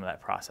dictate some of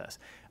that process.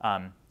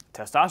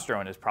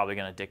 Testosterone is probably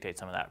going to dictate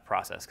some of that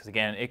process, because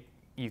again,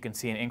 you can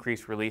see an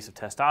increased release of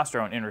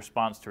testosterone in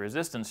response to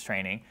resistance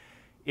training.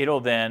 It'll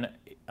then,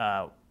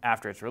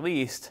 after it's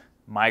released,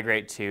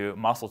 migrate to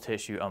muscle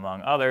tissue,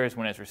 among others.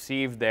 When it's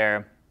received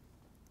there,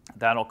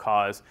 that'll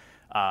cause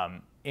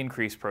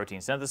increased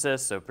protein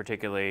synthesis, so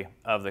particularly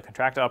of the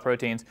contractile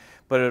proteins,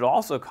 but it'll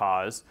also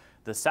cause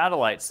the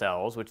satellite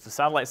cells, which the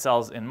satellite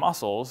cells in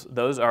muscles,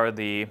 those are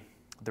the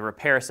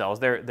repair cells.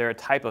 They're a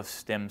type of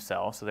stem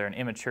cell, so they're an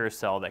immature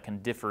cell that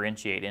can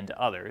differentiate into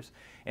others,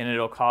 and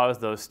it'll cause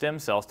those stem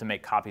cells to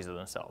make copies of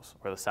themselves,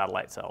 or the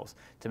satellite cells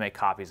to make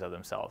copies of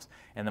themselves.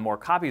 And the more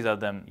copies of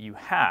them you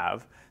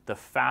have, the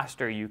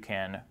faster you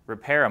can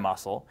repair a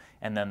muscle,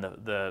 and then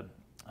the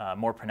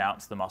more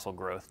pronounced the muscle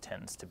growth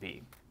tends to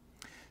be.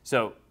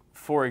 So,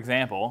 for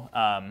example,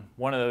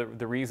 one of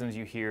the reasons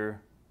you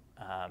hear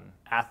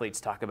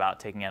athletes talk about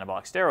taking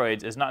anabolic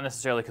steroids is not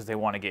necessarily because they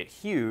want to get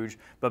huge,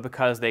 but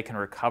because they can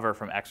recover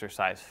from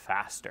exercise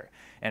faster.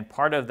 And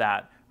part of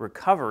that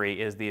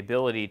recovery is the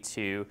ability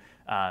to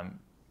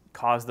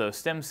cause those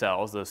stem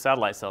cells, those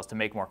satellite cells, to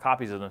make more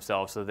copies of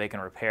themselves so they can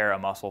repair a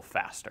muscle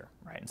faster,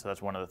 right? And so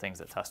that's one of the things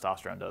that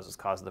testosterone does, is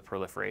cause the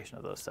proliferation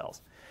of those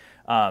cells.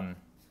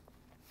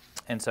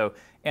 And so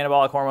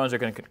anabolic hormones are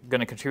going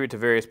to contribute to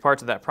various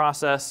parts of that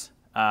process.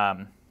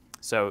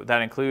 So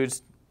that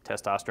includes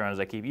testosterone, as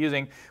I keep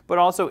using, but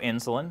also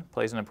insulin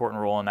plays an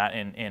important role in that,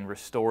 in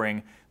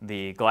restoring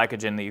the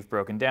glycogen that you've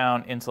broken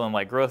down.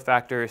 Insulin-like growth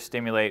factors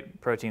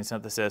stimulate protein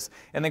synthesis,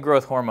 and the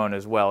growth hormone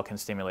as well can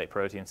stimulate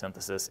protein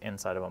synthesis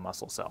inside of a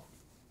muscle cell.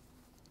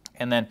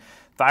 And then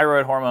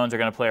thyroid hormones are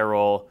going to play a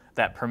role,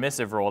 that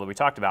permissive role that we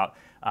talked about,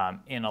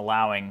 in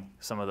allowing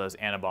some of those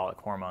anabolic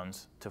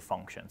hormones to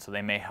function. So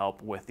they may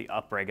help with the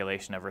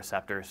upregulation of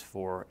receptors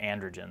for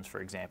androgens,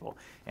 for example,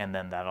 and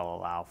then that'll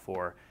allow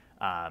for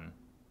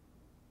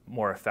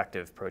more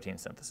effective protein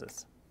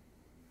synthesis.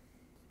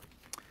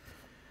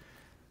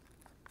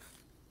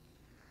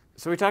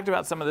 So we talked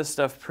about some of this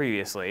stuff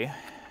previously,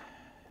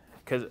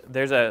 because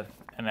there's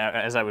and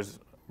as I was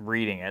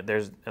reading it,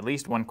 there's at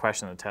least one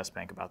question in the test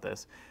bank about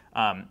this.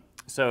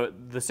 So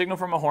the signal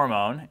from a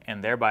hormone,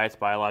 and thereby its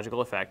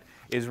biological effect,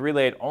 is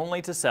relayed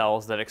only to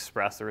cells that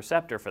express the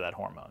receptor for that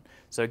hormone.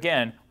 So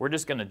again, we're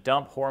just going to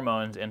dump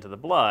hormones into the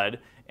blood,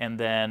 and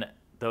then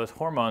those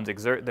hormones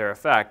exert their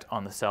effect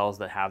on the cells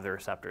that have the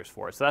receptors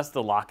for it. So that's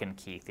the lock and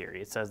key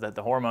theory. It says that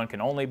the hormone can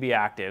only be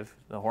active,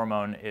 the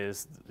hormone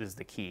is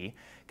the key,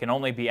 can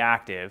only be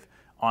active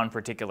on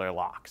particular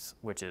locks,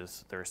 which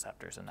is the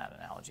receptors in that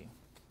analogy.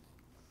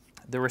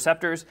 The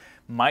receptors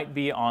might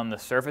be on the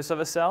surface of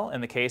a cell in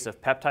the case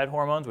of peptide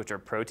hormones, which are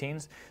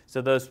proteins.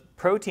 So those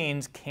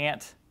proteins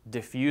can't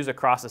diffuse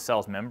across a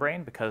cell's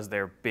membrane because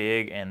they're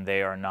big and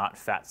they are not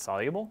fat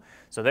soluble.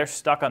 So they're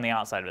stuck on the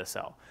outside of the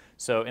cell.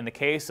 So in the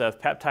case of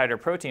peptide or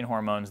protein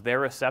hormones, their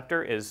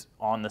receptor is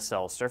on the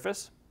cell's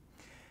surface.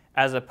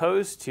 As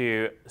opposed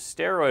to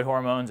steroid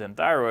hormones and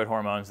thyroid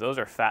hormones, those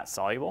are fat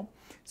soluble.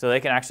 So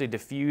they can actually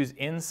diffuse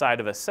inside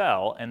of a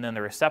cell, and then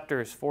the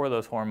receptors for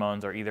those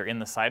hormones are either in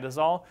the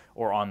cytosol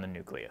or on the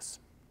nucleus.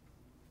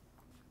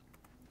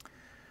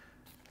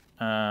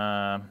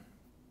 As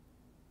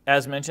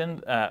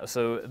mentioned,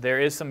 so there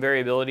is some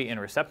variability in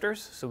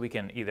receptors, so we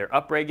can either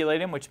upregulate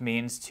them, which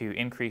means to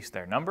increase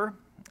their number.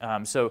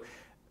 So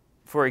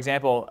for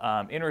example,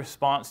 in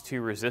response to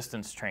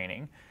resistance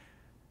training,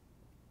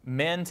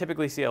 men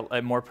typically see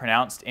a more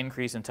pronounced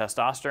increase in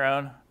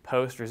testosterone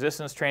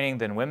post-resistance training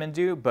than women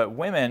do, but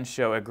women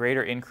show a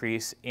greater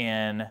increase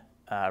in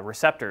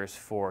receptors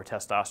for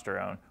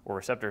testosterone or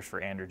receptors for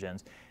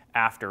androgens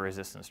after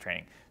resistance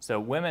training. So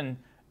women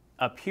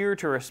appear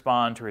to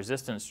respond to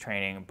resistance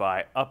training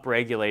by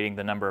upregulating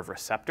the number of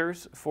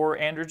receptors for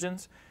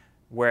androgens,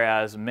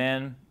 whereas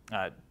men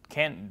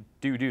can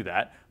do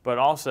that, but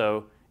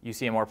also you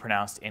see a more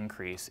pronounced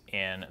increase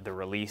in the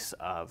release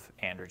of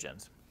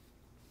androgens.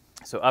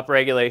 So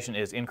upregulation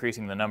is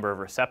increasing the number of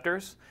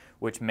receptors,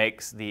 which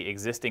makes the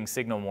existing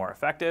signal more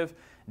effective.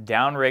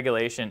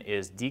 Downregulation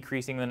is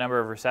decreasing the number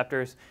of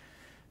receptors.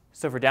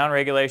 So for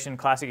downregulation,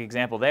 classic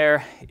example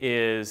there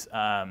is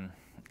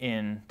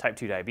in type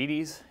 2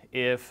 diabetes.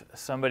 If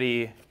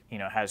somebody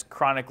has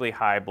chronically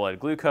high blood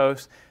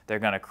glucose, they're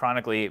going to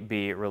chronically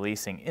be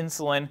releasing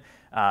insulin.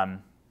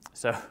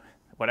 So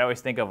what I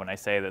always think of when I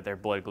say that their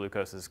blood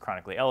glucose is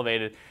chronically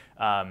elevated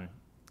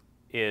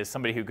is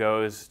somebody who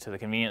goes to the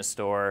convenience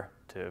store,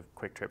 to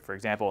Quick Trip for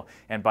example,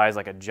 and buys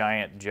like a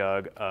giant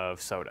jug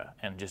of soda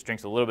and just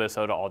drinks a little bit of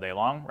soda all day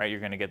long, right? You're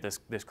going to get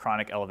this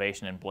chronic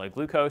elevation in blood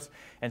glucose,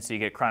 and so you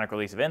get chronic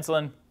release of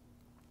insulin.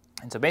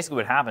 And so basically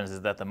what happens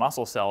is that the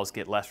muscle cells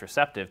get less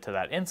receptive to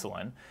that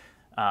insulin.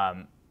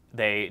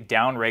 They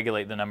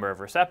downregulate the number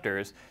of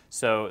receptors,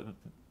 so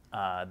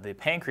the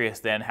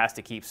pancreas then has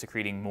to keep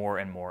secreting more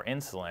and more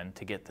insulin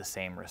to get the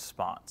same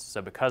response.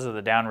 So because of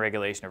the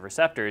downregulation of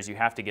receptors, you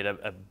have to get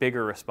a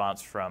bigger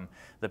response from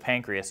the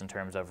pancreas in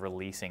terms of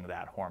releasing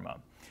that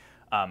hormone.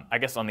 I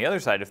guess on the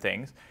other side of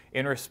things,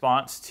 in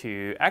response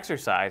to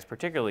exercise,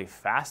 particularly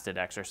fasted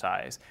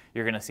exercise,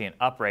 you're going to see an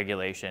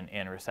upregulation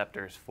in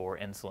receptors for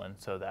insulin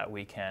so that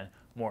we can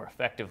more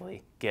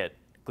effectively get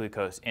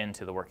glucose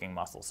into the working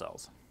muscle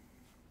cells.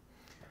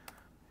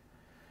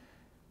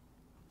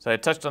 So I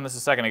touched on this a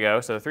second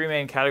ago. So the three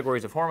main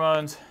categories of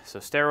hormones, so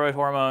steroid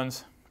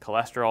hormones,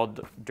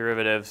 cholesterol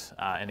derivatives,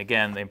 and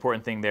again, the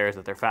important thing there is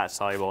that they're fat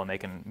soluble and they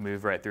can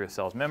move right through a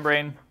cell's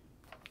membrane,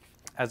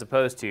 as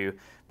opposed to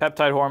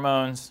peptide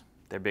hormones.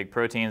 They're big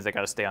proteins, they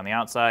got to stay on the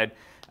outside,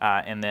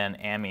 and then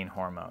amine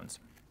hormones.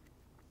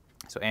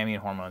 So amine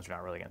hormones we're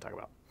not really going to talk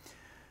about.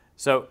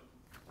 So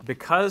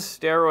because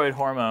steroid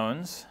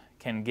hormones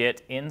can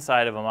get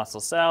inside of a muscle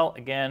cell,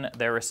 again,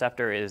 their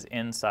receptor is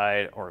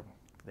inside, or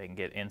they can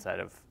get inside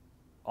of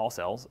all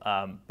cells,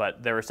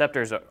 but their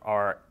receptors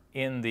are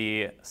in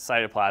the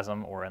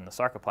cytoplasm or in the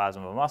sarcoplasm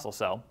of a muscle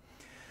cell.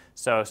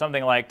 So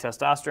something like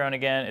testosterone,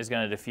 again, is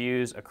going to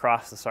diffuse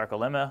across the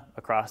sarcolemma,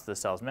 across the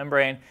cell's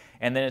membrane,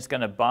 and then it's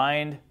going to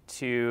bind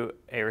to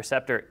a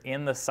receptor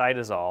in the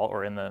cytosol,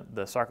 or in the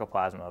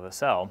sarcoplasm of a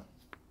cell,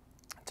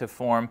 to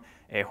form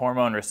a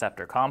hormone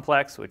receptor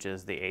complex, which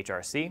is the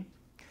HRC.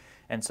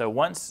 And so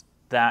once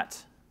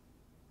that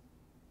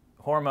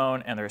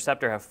hormone and the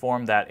receptor have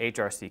formed that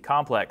HRC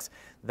complex,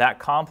 that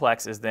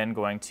complex is then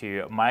going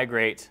to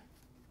migrate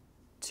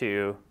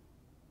to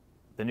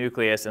the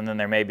nucleus, and then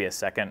there may be a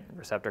second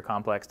receptor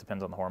complex,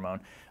 depends on the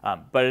hormone.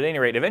 But at any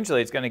rate,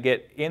 eventually it's going to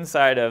get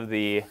inside of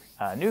the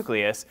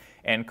nucleus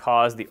and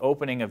cause the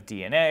opening of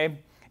DNA.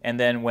 And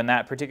then when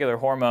that particular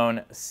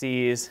hormone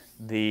sees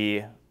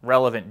the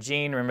relevant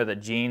gene, remember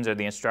that genes are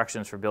the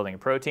instructions for building a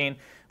protein.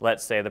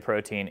 Let's say the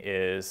protein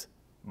is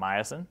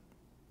myosin.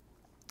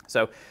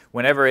 So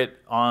whenever it,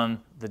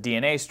 on the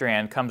DNA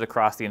strand, comes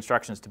across the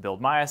instructions to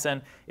build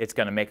myosin, it's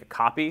going to make a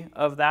copy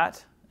of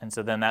that. And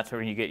so then that's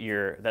when you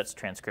get that's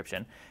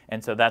transcription.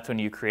 And so that's when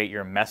you create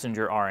your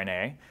messenger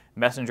RNA.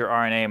 Messenger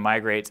RNA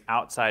migrates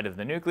outside of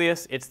the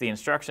nucleus. It's the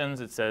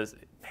instructions. It says,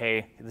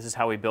 hey, this is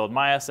how we build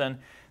myosin.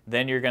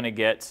 Then you're going to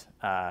get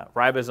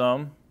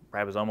ribosomal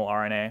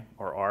RNA,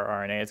 or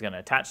rRNA is going to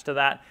attach to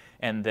that.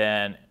 And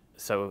then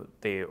so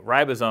the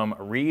ribosome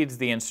reads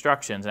the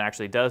instructions and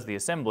actually does the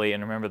assembly.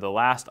 And remember, the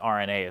last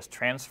RNA is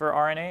transfer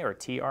RNA or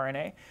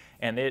tRNA,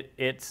 and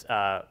it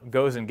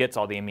goes and gets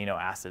all the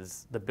amino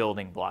acids, the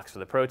building blocks for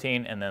the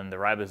protein, and then the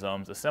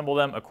ribosomes assemble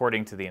them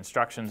according to the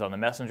instructions on the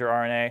messenger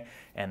RNA.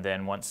 And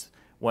then once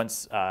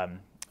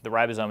the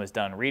ribosome is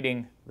done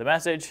reading the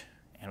message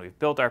and we've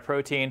built our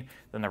protein,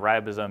 then the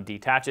ribosome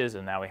detaches,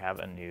 and now we have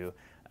a new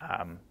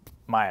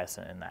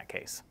myosin in that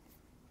case.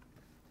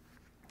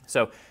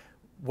 So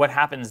what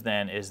happens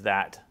then is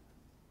that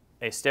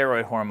a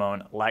steroid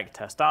hormone like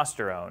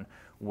testosterone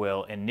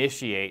will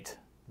initiate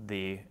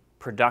the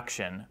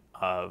production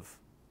of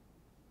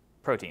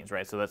proteins,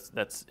 right? So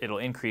it'll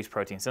increase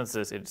protein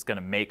synthesis. It's going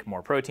to make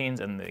more proteins,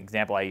 and the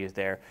example I used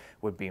there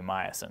would be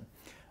myosin.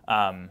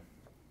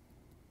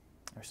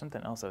 There's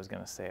something else I was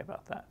going to say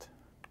about that.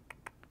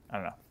 I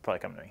don't know, probably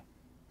coming to me.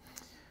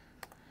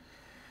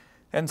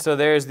 And so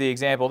there's the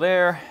example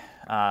there.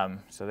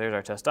 So there's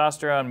our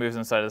testosterone, moves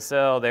inside the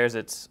cell. There's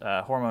its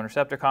hormone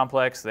receptor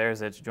complex.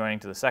 There's its joining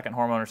to the second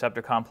hormone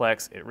receptor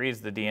complex. It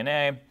reads the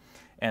DNA,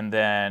 and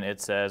then it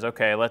says,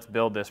 okay, let's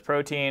build this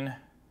protein.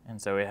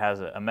 And so it has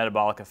a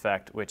metabolic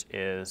effect, which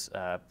is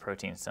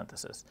protein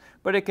synthesis.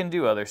 But it can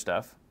do other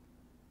stuff,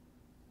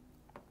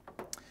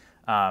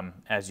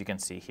 as you can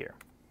see here.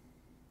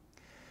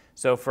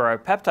 So for our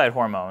peptide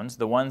hormones,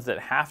 the ones that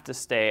have to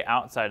stay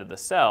outside of the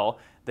cell,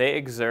 they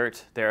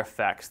exert their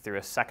effects through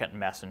a second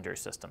messenger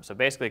system. So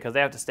basically, because they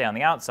have to stay on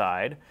the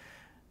outside,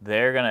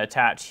 they're going to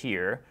attach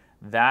here.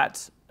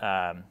 That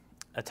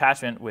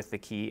attachment with the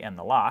key and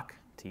the lock,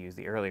 to use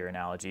the earlier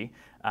analogy,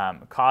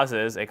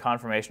 causes a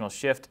conformational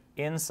shift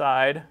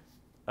inside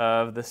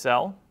of the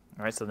cell.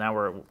 All right, so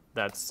now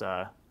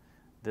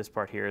this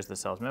part here is the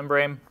cell's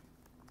membrane.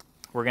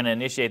 We're going to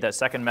initiate that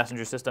second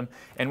messenger system.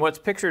 And what's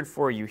pictured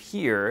for you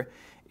here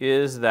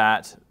is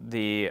that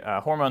the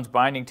hormone's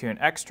binding to an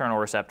external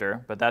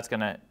receptor, but that's going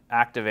to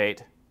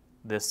activate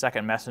this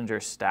second messenger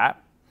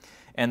stat.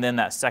 And then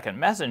that second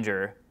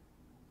messenger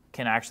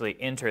can actually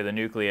enter the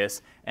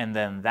nucleus, and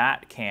then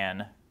that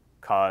can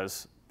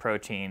cause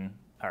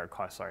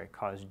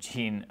cause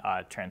gene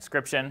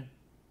transcription,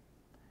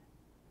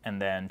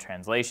 and then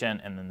translation,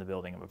 and then the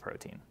building of a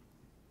protein.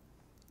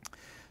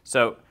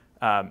 So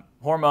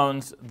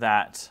hormones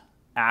that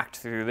act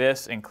through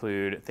this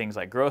include things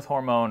like growth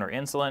hormone or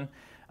insulin.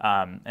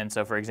 And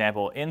so, for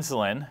example,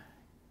 insulin,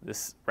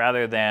 this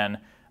rather than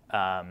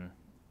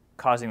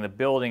causing the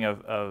building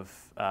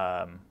of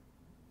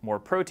more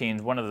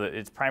proteins, one of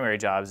its primary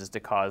jobs is to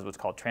cause what's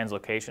called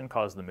translocation,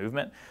 cause the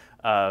movement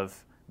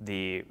of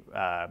the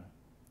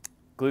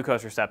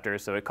glucose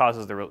receptors. So it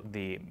causes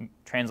the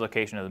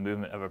translocation of the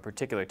movement of a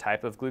particular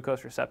type of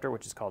glucose receptor,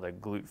 which is called a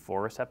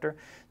GLUT4 receptor,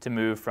 to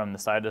move from the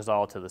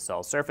cytosol to the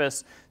cell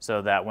surface, so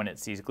that when it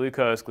sees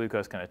glucose,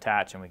 glucose can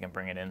attach and we can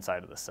bring it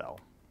inside of the cell.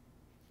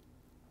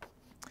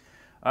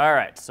 All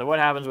right, so what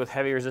happens with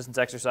heavy resistance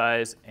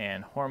exercise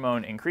and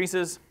hormone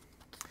increases?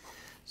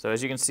 So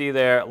as you can see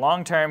there,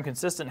 long-term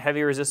consistent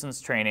heavy resistance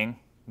training,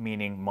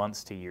 meaning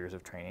months to years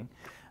of training,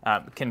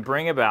 can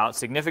bring about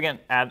significant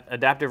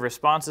adaptive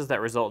responses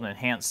that result in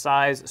enhanced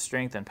size,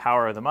 strength, and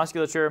power of the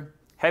musculature.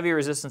 Heavy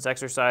resistance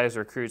exercise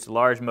recruits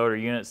large motor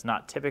units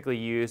not typically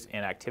used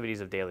in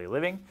activities of daily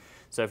living.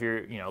 So if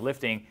you're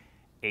lifting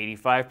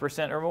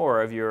 85% or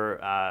more of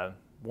your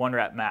 1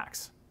 rep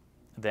max,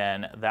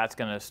 then that's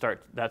going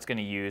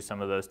to use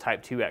some of those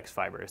type 2X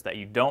fibers that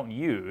you don't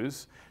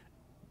use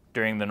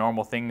during the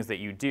normal things that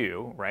you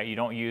do, right? You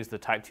don't use the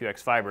type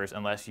 2X fibers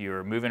unless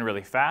you're moving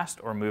really fast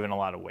or moving a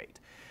lot of weight.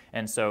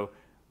 And so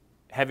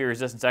heavy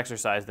resistance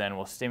exercise then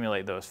will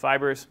stimulate those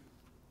fibers,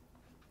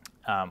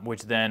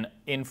 which then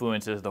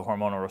influences the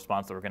hormonal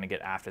response that we're going to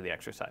get after the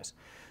exercise.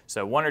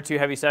 So 1 or 2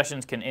 heavy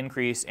sessions can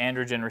increase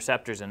androgen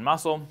receptors in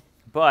muscle,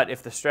 but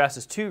if the stress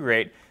is too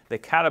great, the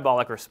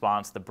catabolic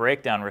response, the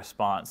breakdown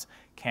response,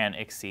 can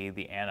exceed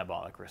the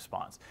anabolic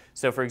response.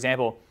 So for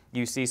example,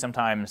 you see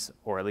sometimes,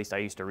 or at least I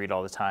used to read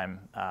all the time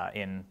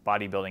in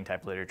bodybuilding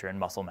type literature and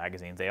muscle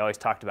magazines, they always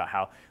talked about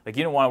how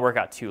you don't want to work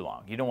out too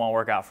long. You don't want to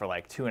work out for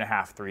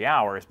 2.5, 3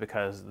 hours,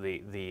 because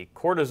the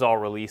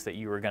cortisol release that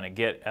you were going to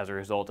get as a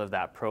result of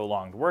that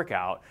prolonged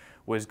workout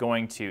was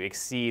going to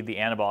exceed the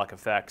anabolic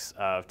effects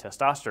of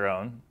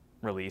testosterone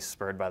release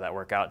spurred by that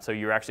workout. So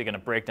you're actually going to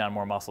break down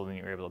more muscle than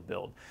you were able to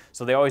build.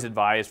 So they always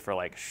advise for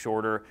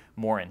shorter,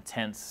 more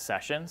intense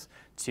sessions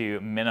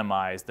to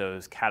minimize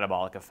those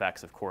catabolic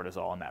effects of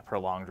cortisol and that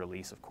prolonged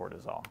release of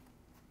cortisol.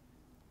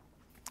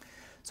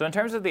 So in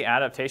terms of the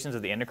adaptations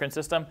of the endocrine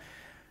system,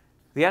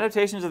 the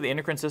adaptations of the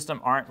endocrine system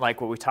aren't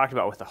like what we talked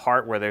about with the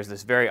heart, where there's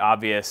this very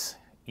obvious,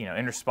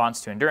 in response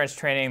to endurance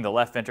training, the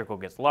left ventricle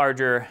gets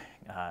larger,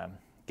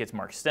 gets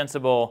more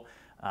extensible,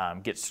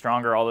 gets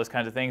stronger, all those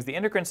kinds of things. The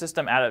endocrine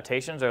system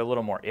adaptations are a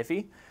little more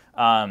iffy.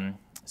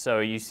 So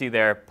you see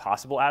there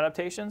possible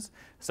adaptations.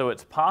 So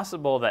it's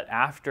possible that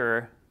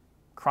after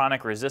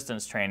chronic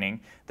resistance training,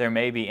 there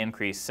may be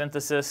increased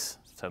synthesis,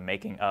 so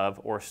making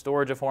of or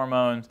storage of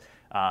hormones,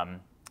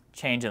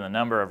 change in the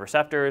number of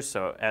receptors.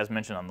 So as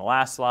mentioned on the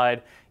last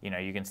slide,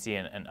 you can see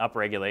an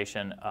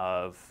upregulation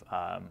of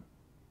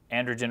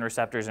androgen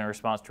receptors in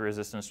response to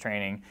resistance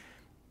training.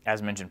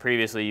 As mentioned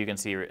previously, you can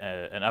see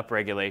an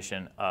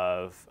upregulation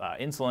of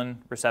insulin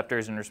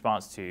receptors in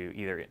response to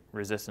either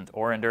resistance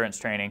or endurance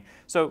training.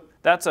 So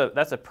that's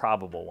a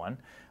probable one.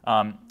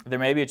 There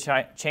may be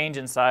a change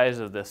in size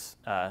of this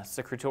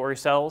secretory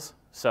cells.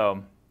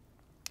 So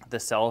the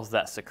cells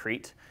that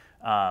secrete,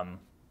 so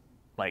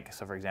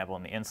for example,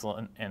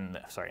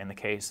 in the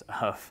case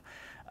of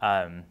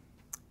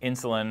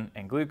insulin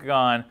and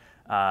glucagon,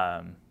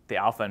 the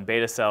alpha and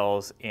beta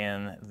cells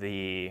in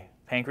the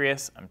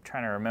pancreas. I'm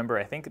trying to remember,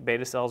 I think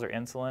beta cells are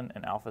insulin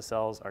and alpha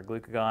cells are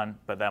glucagon,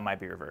 but that might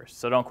be reversed.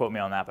 So don't quote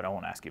me on that, but I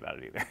won't ask you about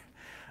it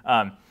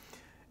either.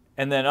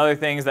 And then other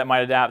things that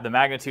might adapt, the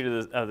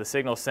magnitude of the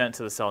signal sent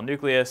to the cell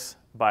nucleus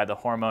by the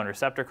hormone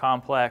receptor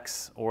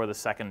complex or the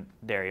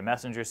secondary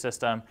messenger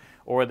system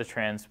or the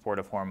transport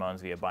of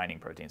hormones via binding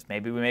proteins.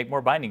 Maybe we make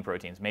more binding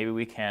proteins. Maybe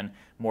we can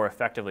more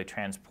effectively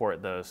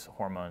transport those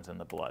hormones in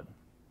the blood.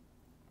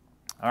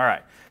 All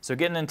right, so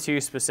getting into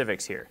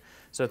specifics here.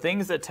 So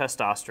things that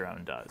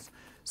testosterone does.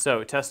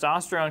 So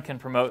testosterone can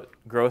promote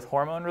growth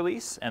hormone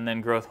release, and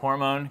then growth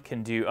hormone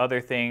can do other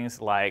things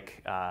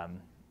like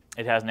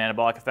it has an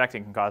anabolic effect.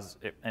 It can cause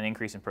an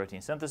increase in protein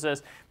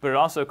synthesis, but it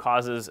also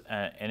causes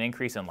an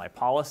increase in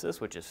lipolysis,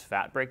 which is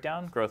fat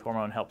breakdown. Growth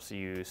hormone helps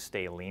you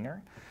stay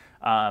leaner.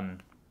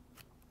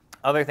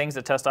 Other things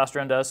that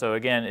testosterone does, so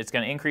again, it's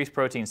going to increase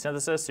protein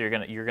synthesis, so you're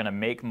going to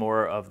make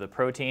more of the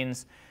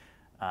proteins,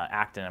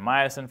 actin and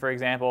myosin, for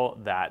example,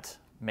 that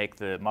make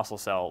the muscle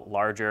cell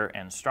larger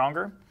and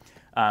stronger.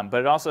 But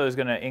it also is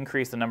going to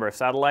increase the number of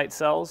satellite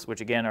cells,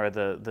 which again are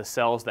the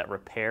cells that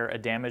repair a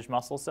damaged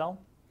muscle cell.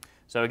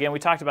 So again, we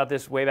talked about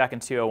this way back in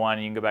 201,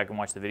 and you can go back and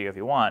watch the video if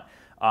you want.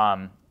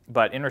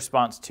 But in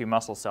response to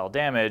muscle cell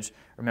damage,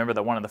 remember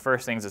that one of the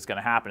first things that's going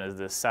to happen is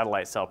this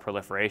satellite cell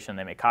proliferation.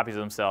 They make copies of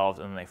themselves,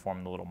 and then they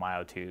form the little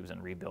myotubes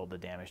and rebuild the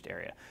damaged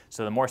area.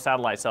 So the more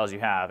satellite cells you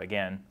have,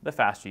 again, the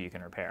faster you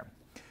can repair.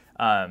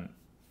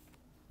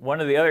 One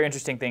of the other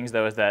interesting things,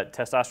 though, is that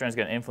testosterone is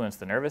going to influence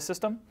the nervous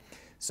system.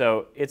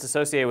 So it's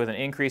associated with an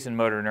increase in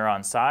motor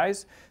neuron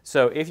size.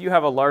 So if you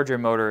have a larger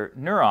motor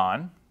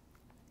neuron,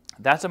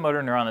 that's a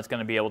motor neuron that's going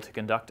to be able to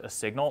conduct a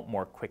signal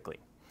more quickly.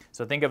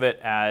 So think of it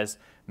as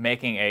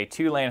making a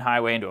 2-lane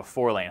highway into a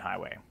 4-lane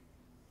highway.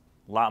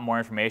 A lot more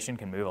information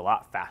can move a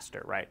lot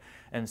faster, right?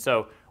 And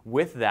so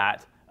with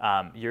that,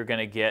 you're going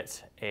to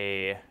get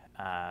a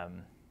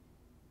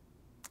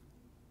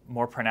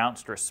more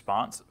pronounced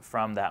response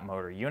from that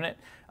motor unit.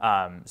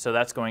 So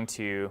that's going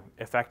to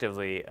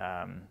effectively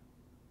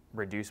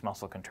reduce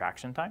muscle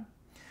contraction time.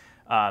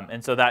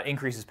 And so that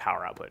increases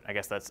power output. I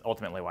guess that's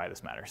ultimately why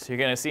this matters. So you're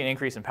going to see an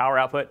increase in power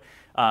output.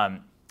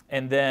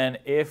 And then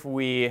if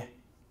we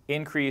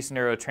increase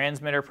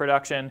neurotransmitter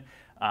production,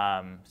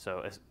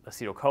 so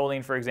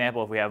acetylcholine, for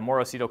example, if we have more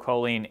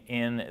acetylcholine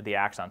in the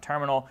axon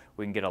terminal,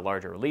 we can get a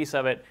larger release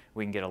of it.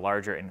 We can get a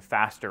larger and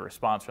faster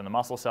response from the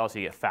muscle cells, so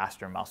you get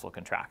faster muscle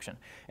contraction.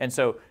 And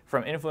so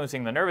from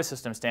influencing the nervous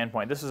system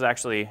standpoint, this is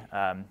actually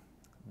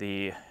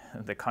the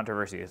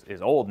controversy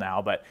is old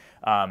now, but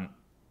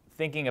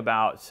thinking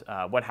about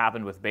what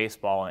happened with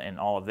baseball and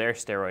all of their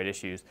steroid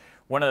issues,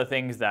 one of the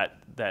things that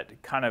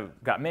kind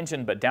of got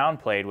mentioned but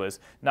downplayed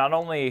was not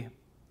only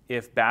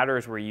if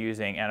batters were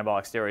using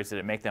anabolic steroids did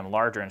it make them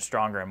larger and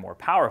stronger and more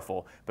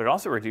powerful, but it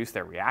also reduced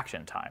their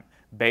reaction time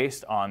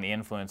based on the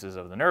influences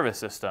of the nervous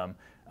system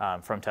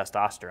from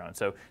testosterone.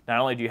 So not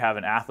only do you have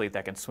an athlete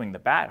that can swing the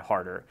bat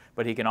harder,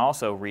 but he can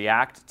also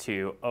react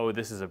to, oh,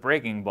 this is a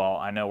breaking ball,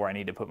 I know where I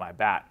need to put my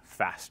bat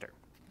faster.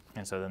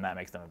 And so then that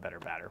makes them a better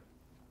batter.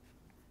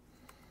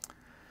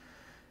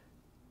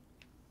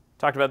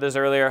 Talked about this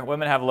earlier.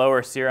 Women have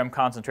lower serum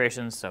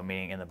concentrations, so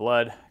meaning in the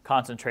blood,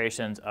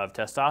 concentrations of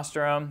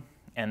testosterone,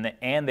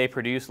 and they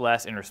produce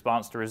less in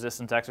response to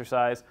resistance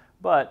exercise,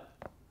 but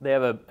they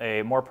have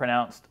a more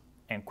pronounced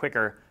and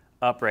quicker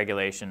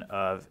upregulation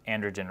of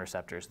androgen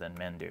receptors than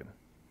men do.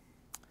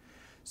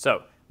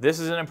 So this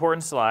is an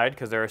important slide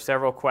because there are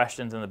several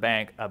questions in the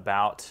bank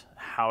about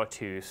how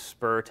to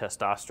spur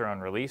testosterone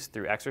release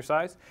through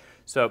exercise.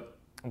 So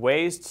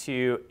ways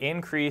to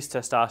increase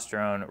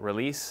testosterone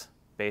release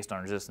based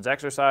on resistance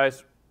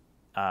exercise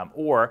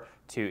or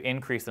to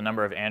increase the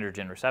number of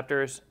androgen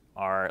receptors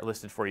are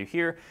listed for you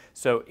here.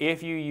 So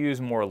if you use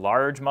more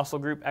large muscle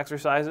group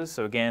exercises,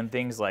 so again,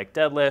 things like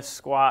deadlifts,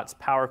 squats,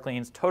 power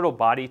cleans, total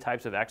body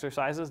types of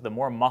exercises, the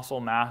more muscle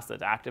mass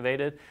that's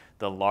activated,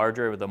 the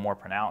larger, the more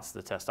pronounced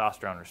the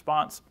testosterone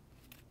response.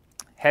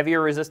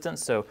 Heavier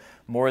resistance, so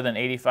more than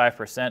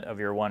 85% of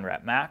your 1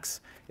 rep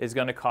max, is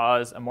going to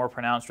cause a more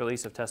pronounced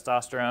release of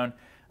testosterone.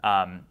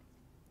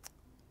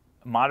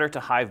 Moderate to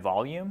high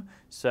volume,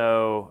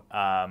 so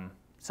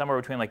somewhere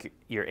between like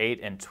your 8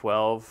 and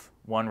 12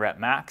 1 rep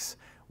max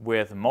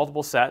with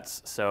multiple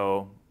sets,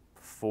 so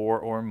 4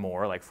 or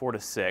more, like 4 to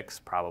 6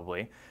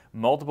 probably.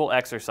 Multiple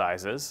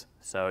exercises,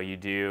 so you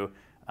do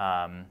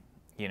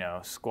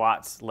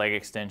squats, leg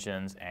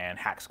extensions, and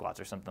hack squats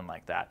or something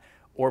like that,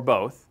 or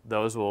both.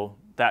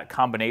 That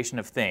combination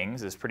of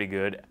things is pretty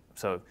good.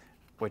 So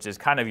which is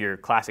kind of your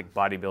classic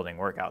bodybuilding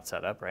workout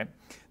setup, right?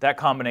 That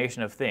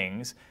combination of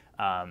things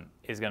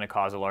is going to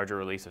cause a larger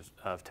release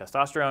of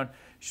testosterone.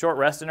 Short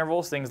rest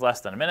intervals, things less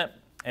than a minute.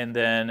 And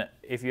then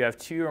if you have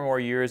 2 or more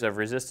years of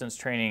resistance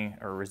training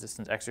or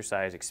resistance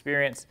exercise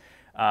experience,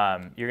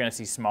 you're going to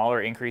see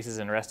smaller increases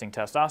in resting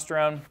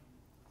testosterone,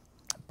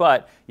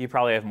 but you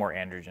probably have more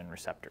androgen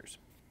receptors.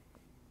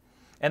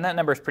 And that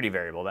number is pretty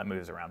variable. That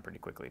moves around pretty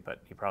quickly,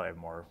 but you probably have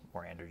more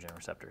androgen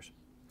receptors.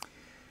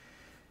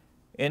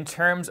 In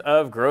terms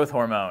of growth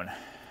hormone,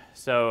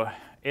 so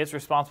it's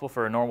responsible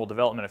for normal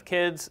development of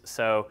kids.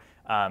 So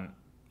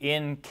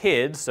in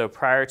kids, so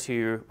prior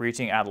to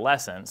reaching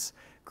adolescence,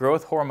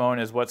 growth hormone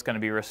is what's going to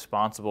be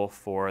responsible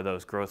for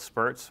those growth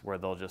spurts where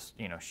they'll just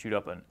shoot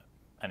up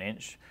an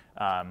inch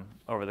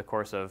over the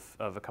course of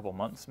a couple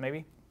months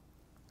maybe.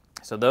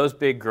 So those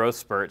big growth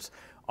spurts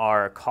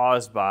are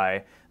caused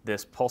by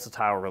this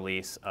pulsatile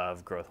release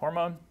of growth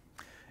hormone.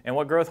 And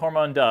what growth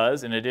hormone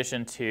does, in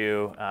addition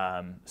to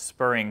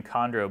spurring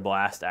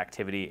chondroblast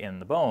activity in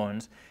the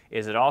bones,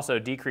 is it also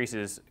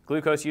decreases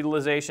glucose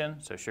utilization,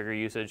 so sugar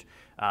usage,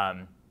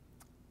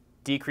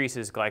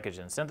 decreases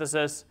glycogen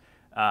synthesis,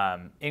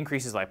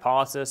 increases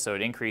lipolysis, so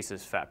it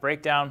increases fat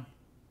breakdown.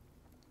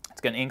 It's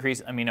going to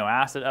increase amino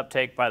acid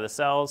uptake by the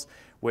cells,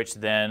 which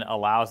then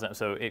allows them,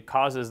 so it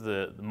causes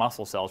the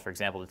muscle cells, for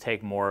example, to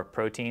take more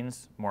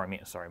proteins, more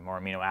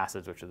amino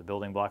acids, which are the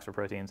building blocks for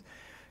proteins,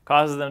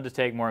 causes them to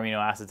take more amino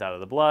acids out of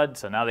the blood.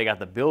 So now they got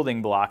the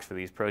building blocks for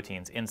these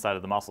proteins inside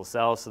of the muscle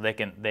cells, so they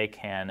can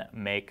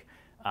make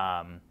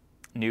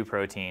new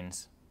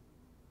proteins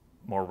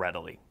more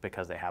readily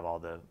because they have all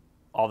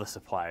the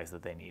supplies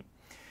that they need.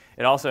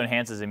 It also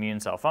enhances immune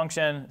cell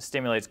function,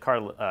 stimulates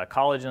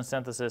collagen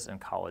synthesis and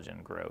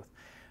collagen growth.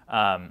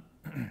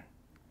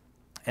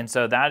 And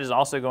so that is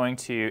also going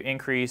to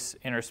increase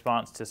in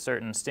response to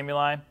certain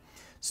stimuli.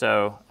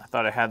 So I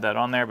thought I had that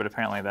on there, but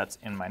apparently that's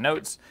in my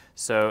notes.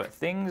 So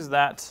things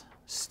that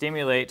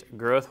stimulate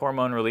growth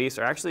hormone release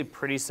are actually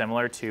pretty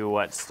similar to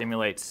what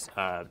stimulates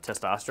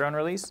testosterone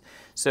release.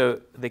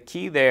 So the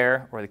key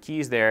there, or the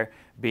keys there,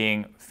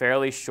 being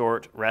fairly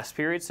short rest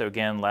periods, so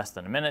again, less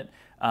than a minute.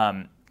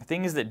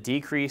 Things that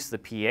decrease the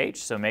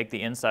pH, so make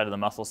the inside of the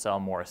muscle cell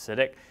more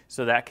acidic.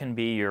 So that can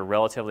be your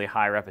relatively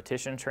high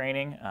repetition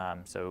training.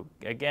 So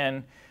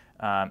again,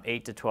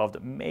 8 to 12 to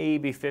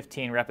maybe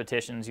 15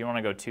 repetitions. You don't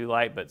want to go too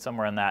light, but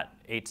somewhere in that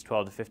 8 to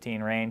 12 to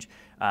 15 range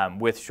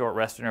with short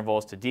rest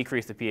intervals to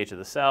decrease the pH of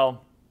the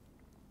cell,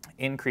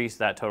 increase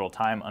that total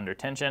time under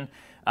tension.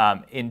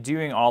 In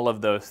doing all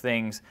of those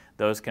things,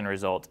 those can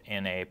result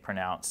in a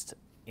pronounced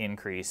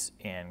increase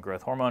in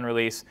growth hormone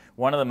release.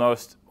 One of the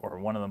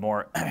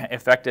more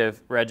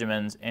effective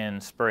regimens in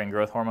spurring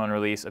growth hormone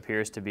release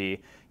appears to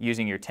be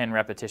using your 10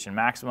 repetition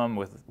maximum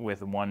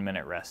with 1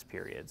 minute rest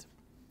periods.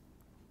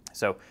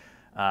 So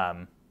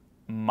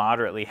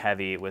moderately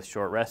heavy with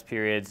short rest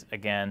periods.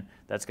 Again,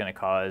 that's going to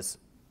cause,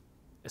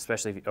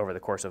 especially over the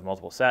course of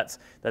multiple sets,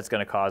 that's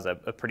going to cause a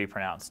pretty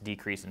pronounced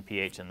decrease in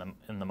pH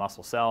in the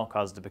muscle cell,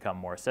 cause it to become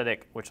more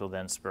acidic, which will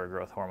then spur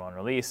growth hormone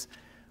release,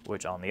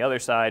 which on the other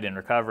side in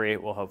recovery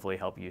will hopefully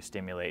help you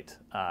stimulate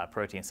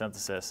protein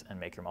synthesis and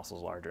make your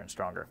muscles larger and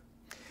stronger.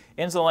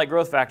 Insulin-like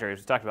growth factors,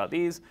 we talked about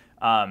these.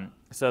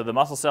 So the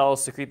muscle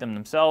cells secrete them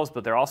themselves,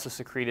 but they're also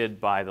secreted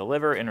by the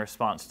liver in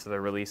response to the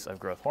release of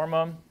growth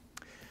hormone.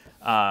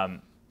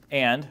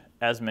 And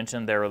as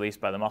mentioned, they're released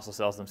by the muscle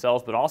cells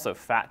themselves, but also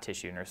fat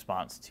tissue in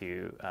response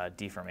to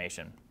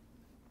deformation.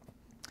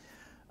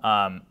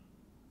 And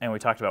we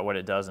talked about what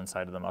it does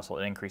inside of the muscle.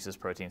 It increases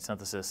protein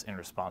synthesis in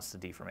response to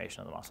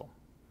deformation of the muscle.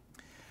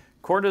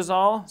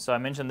 Cortisol, so I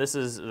mentioned this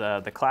is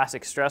the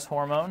classic stress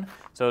hormone.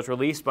 So it's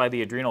released by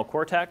the adrenal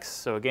cortex.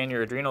 So again,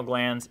 your adrenal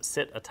glands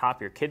sit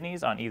atop your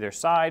kidneys on either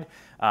side.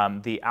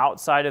 The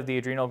outside of the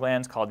adrenal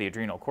glands, called the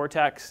adrenal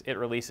cortex, it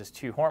releases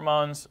 2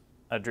 hormones,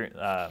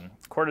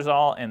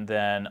 cortisol and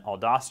then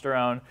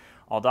aldosterone.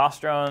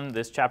 Aldosterone,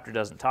 this chapter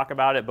doesn't talk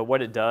about it, but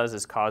what it does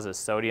is causes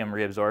sodium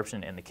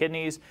reabsorption in the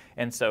kidneys,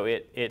 and so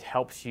it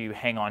helps you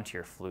hang on to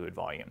your fluid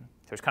volume.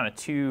 There's kind of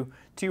two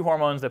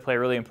hormones that play a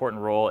really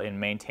important role in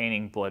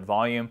maintaining blood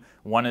volume.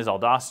 One is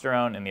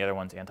aldosterone, and the other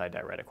one's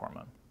antidiuretic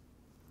hormone.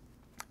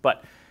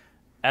 But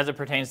as it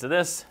pertains to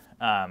this,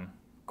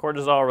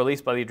 cortisol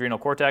released by the adrenal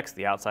cortex,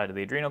 the outside of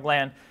the adrenal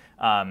gland.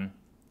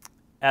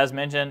 As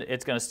mentioned,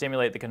 it's going to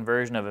stimulate the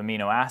conversion of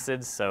amino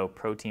acids, so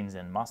proteins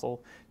in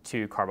muscle,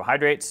 to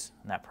carbohydrates.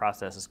 And that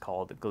process is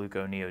called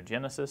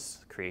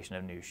gluconeogenesis, creation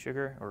of new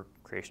sugar or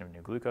creation of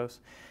new glucose.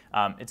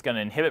 It's going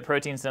to inhibit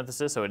protein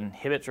synthesis, so it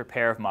inhibits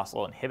repair of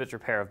muscle, inhibits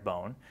repair of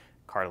bone,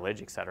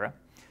 cartilage, etc.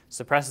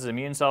 Suppresses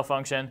immune cell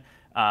function,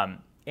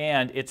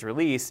 and its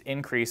release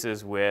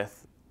increases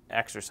with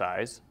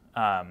exercise,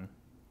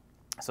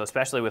 so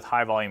especially with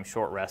high volume,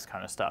 short rest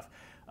kind of stuff.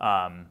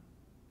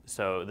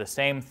 So the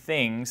same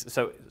things,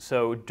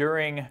 so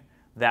during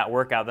that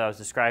workout that I was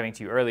describing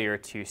to you earlier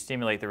to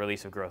stimulate the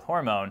release of growth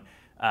hormone,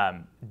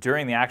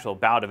 during the actual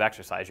bout of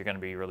exercise, you're going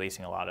to be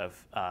releasing a lot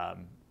of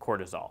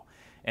cortisol.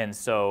 And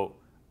so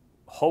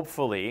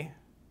hopefully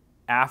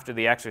after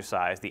the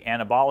exercise, the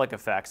anabolic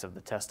effects of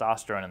the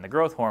testosterone and the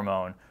growth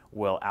hormone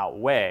will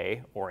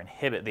outweigh or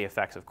inhibit the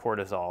effects of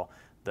cortisol,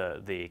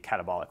 the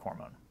catabolic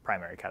hormone,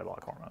 primary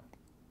catabolic hormone.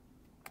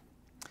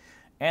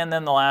 And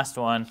then the last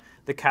one,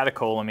 the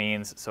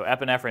catecholamines, so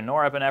epinephrine,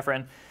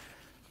 norepinephrine.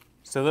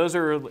 So those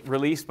are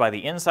released by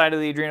the inside of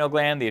the adrenal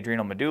gland, the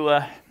adrenal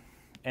medulla.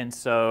 And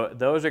so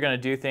those are going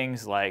to do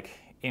things like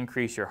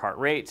increase your heart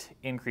rate,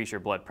 increase your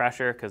blood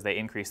pressure, because they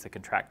increase the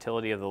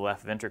contractility of the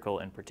left ventricle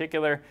in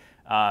particular.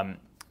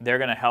 They're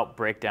going to help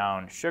break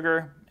down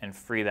sugar and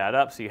free that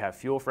up so you have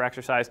fuel for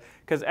exercise.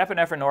 Because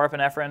epinephrine,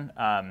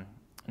 norepinephrine,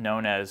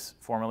 known as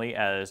formerly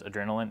as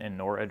adrenaline and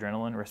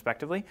noradrenaline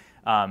respectively.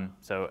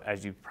 So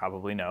as you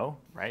probably know,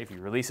 right, if you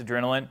release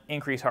adrenaline,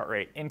 increase heart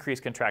rate, increase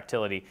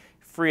contractility,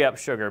 free up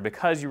sugar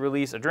because you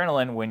release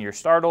adrenaline when you're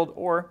startled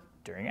or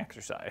during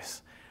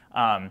exercise.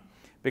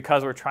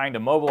 Because we're trying to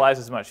mobilize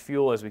as much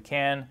fuel as we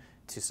can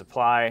to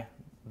supply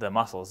the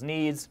muscle's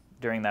needs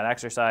during that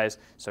exercise.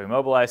 So we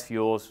mobilize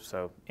fuels,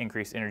 so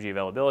increase energy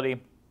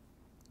availability.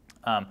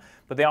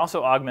 But they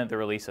also augment the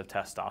release of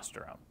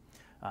testosterone.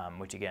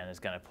 Which again is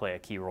going to play a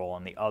key role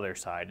on the other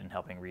side in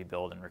helping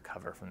rebuild and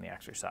recover from the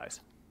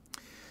exercise.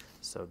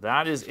 So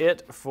that is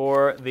it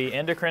for the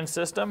endocrine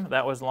system.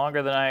 That was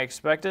longer than I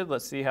expected.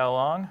 Let's see how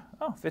long.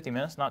 Oh, 50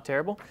 minutes, not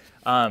terrible.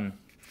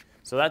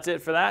 So that's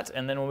it for that,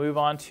 and then we'll move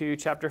on to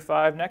Chapter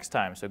 5 next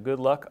time. So good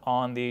luck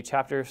on the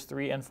Chapters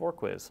 3 and 4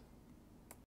 quiz.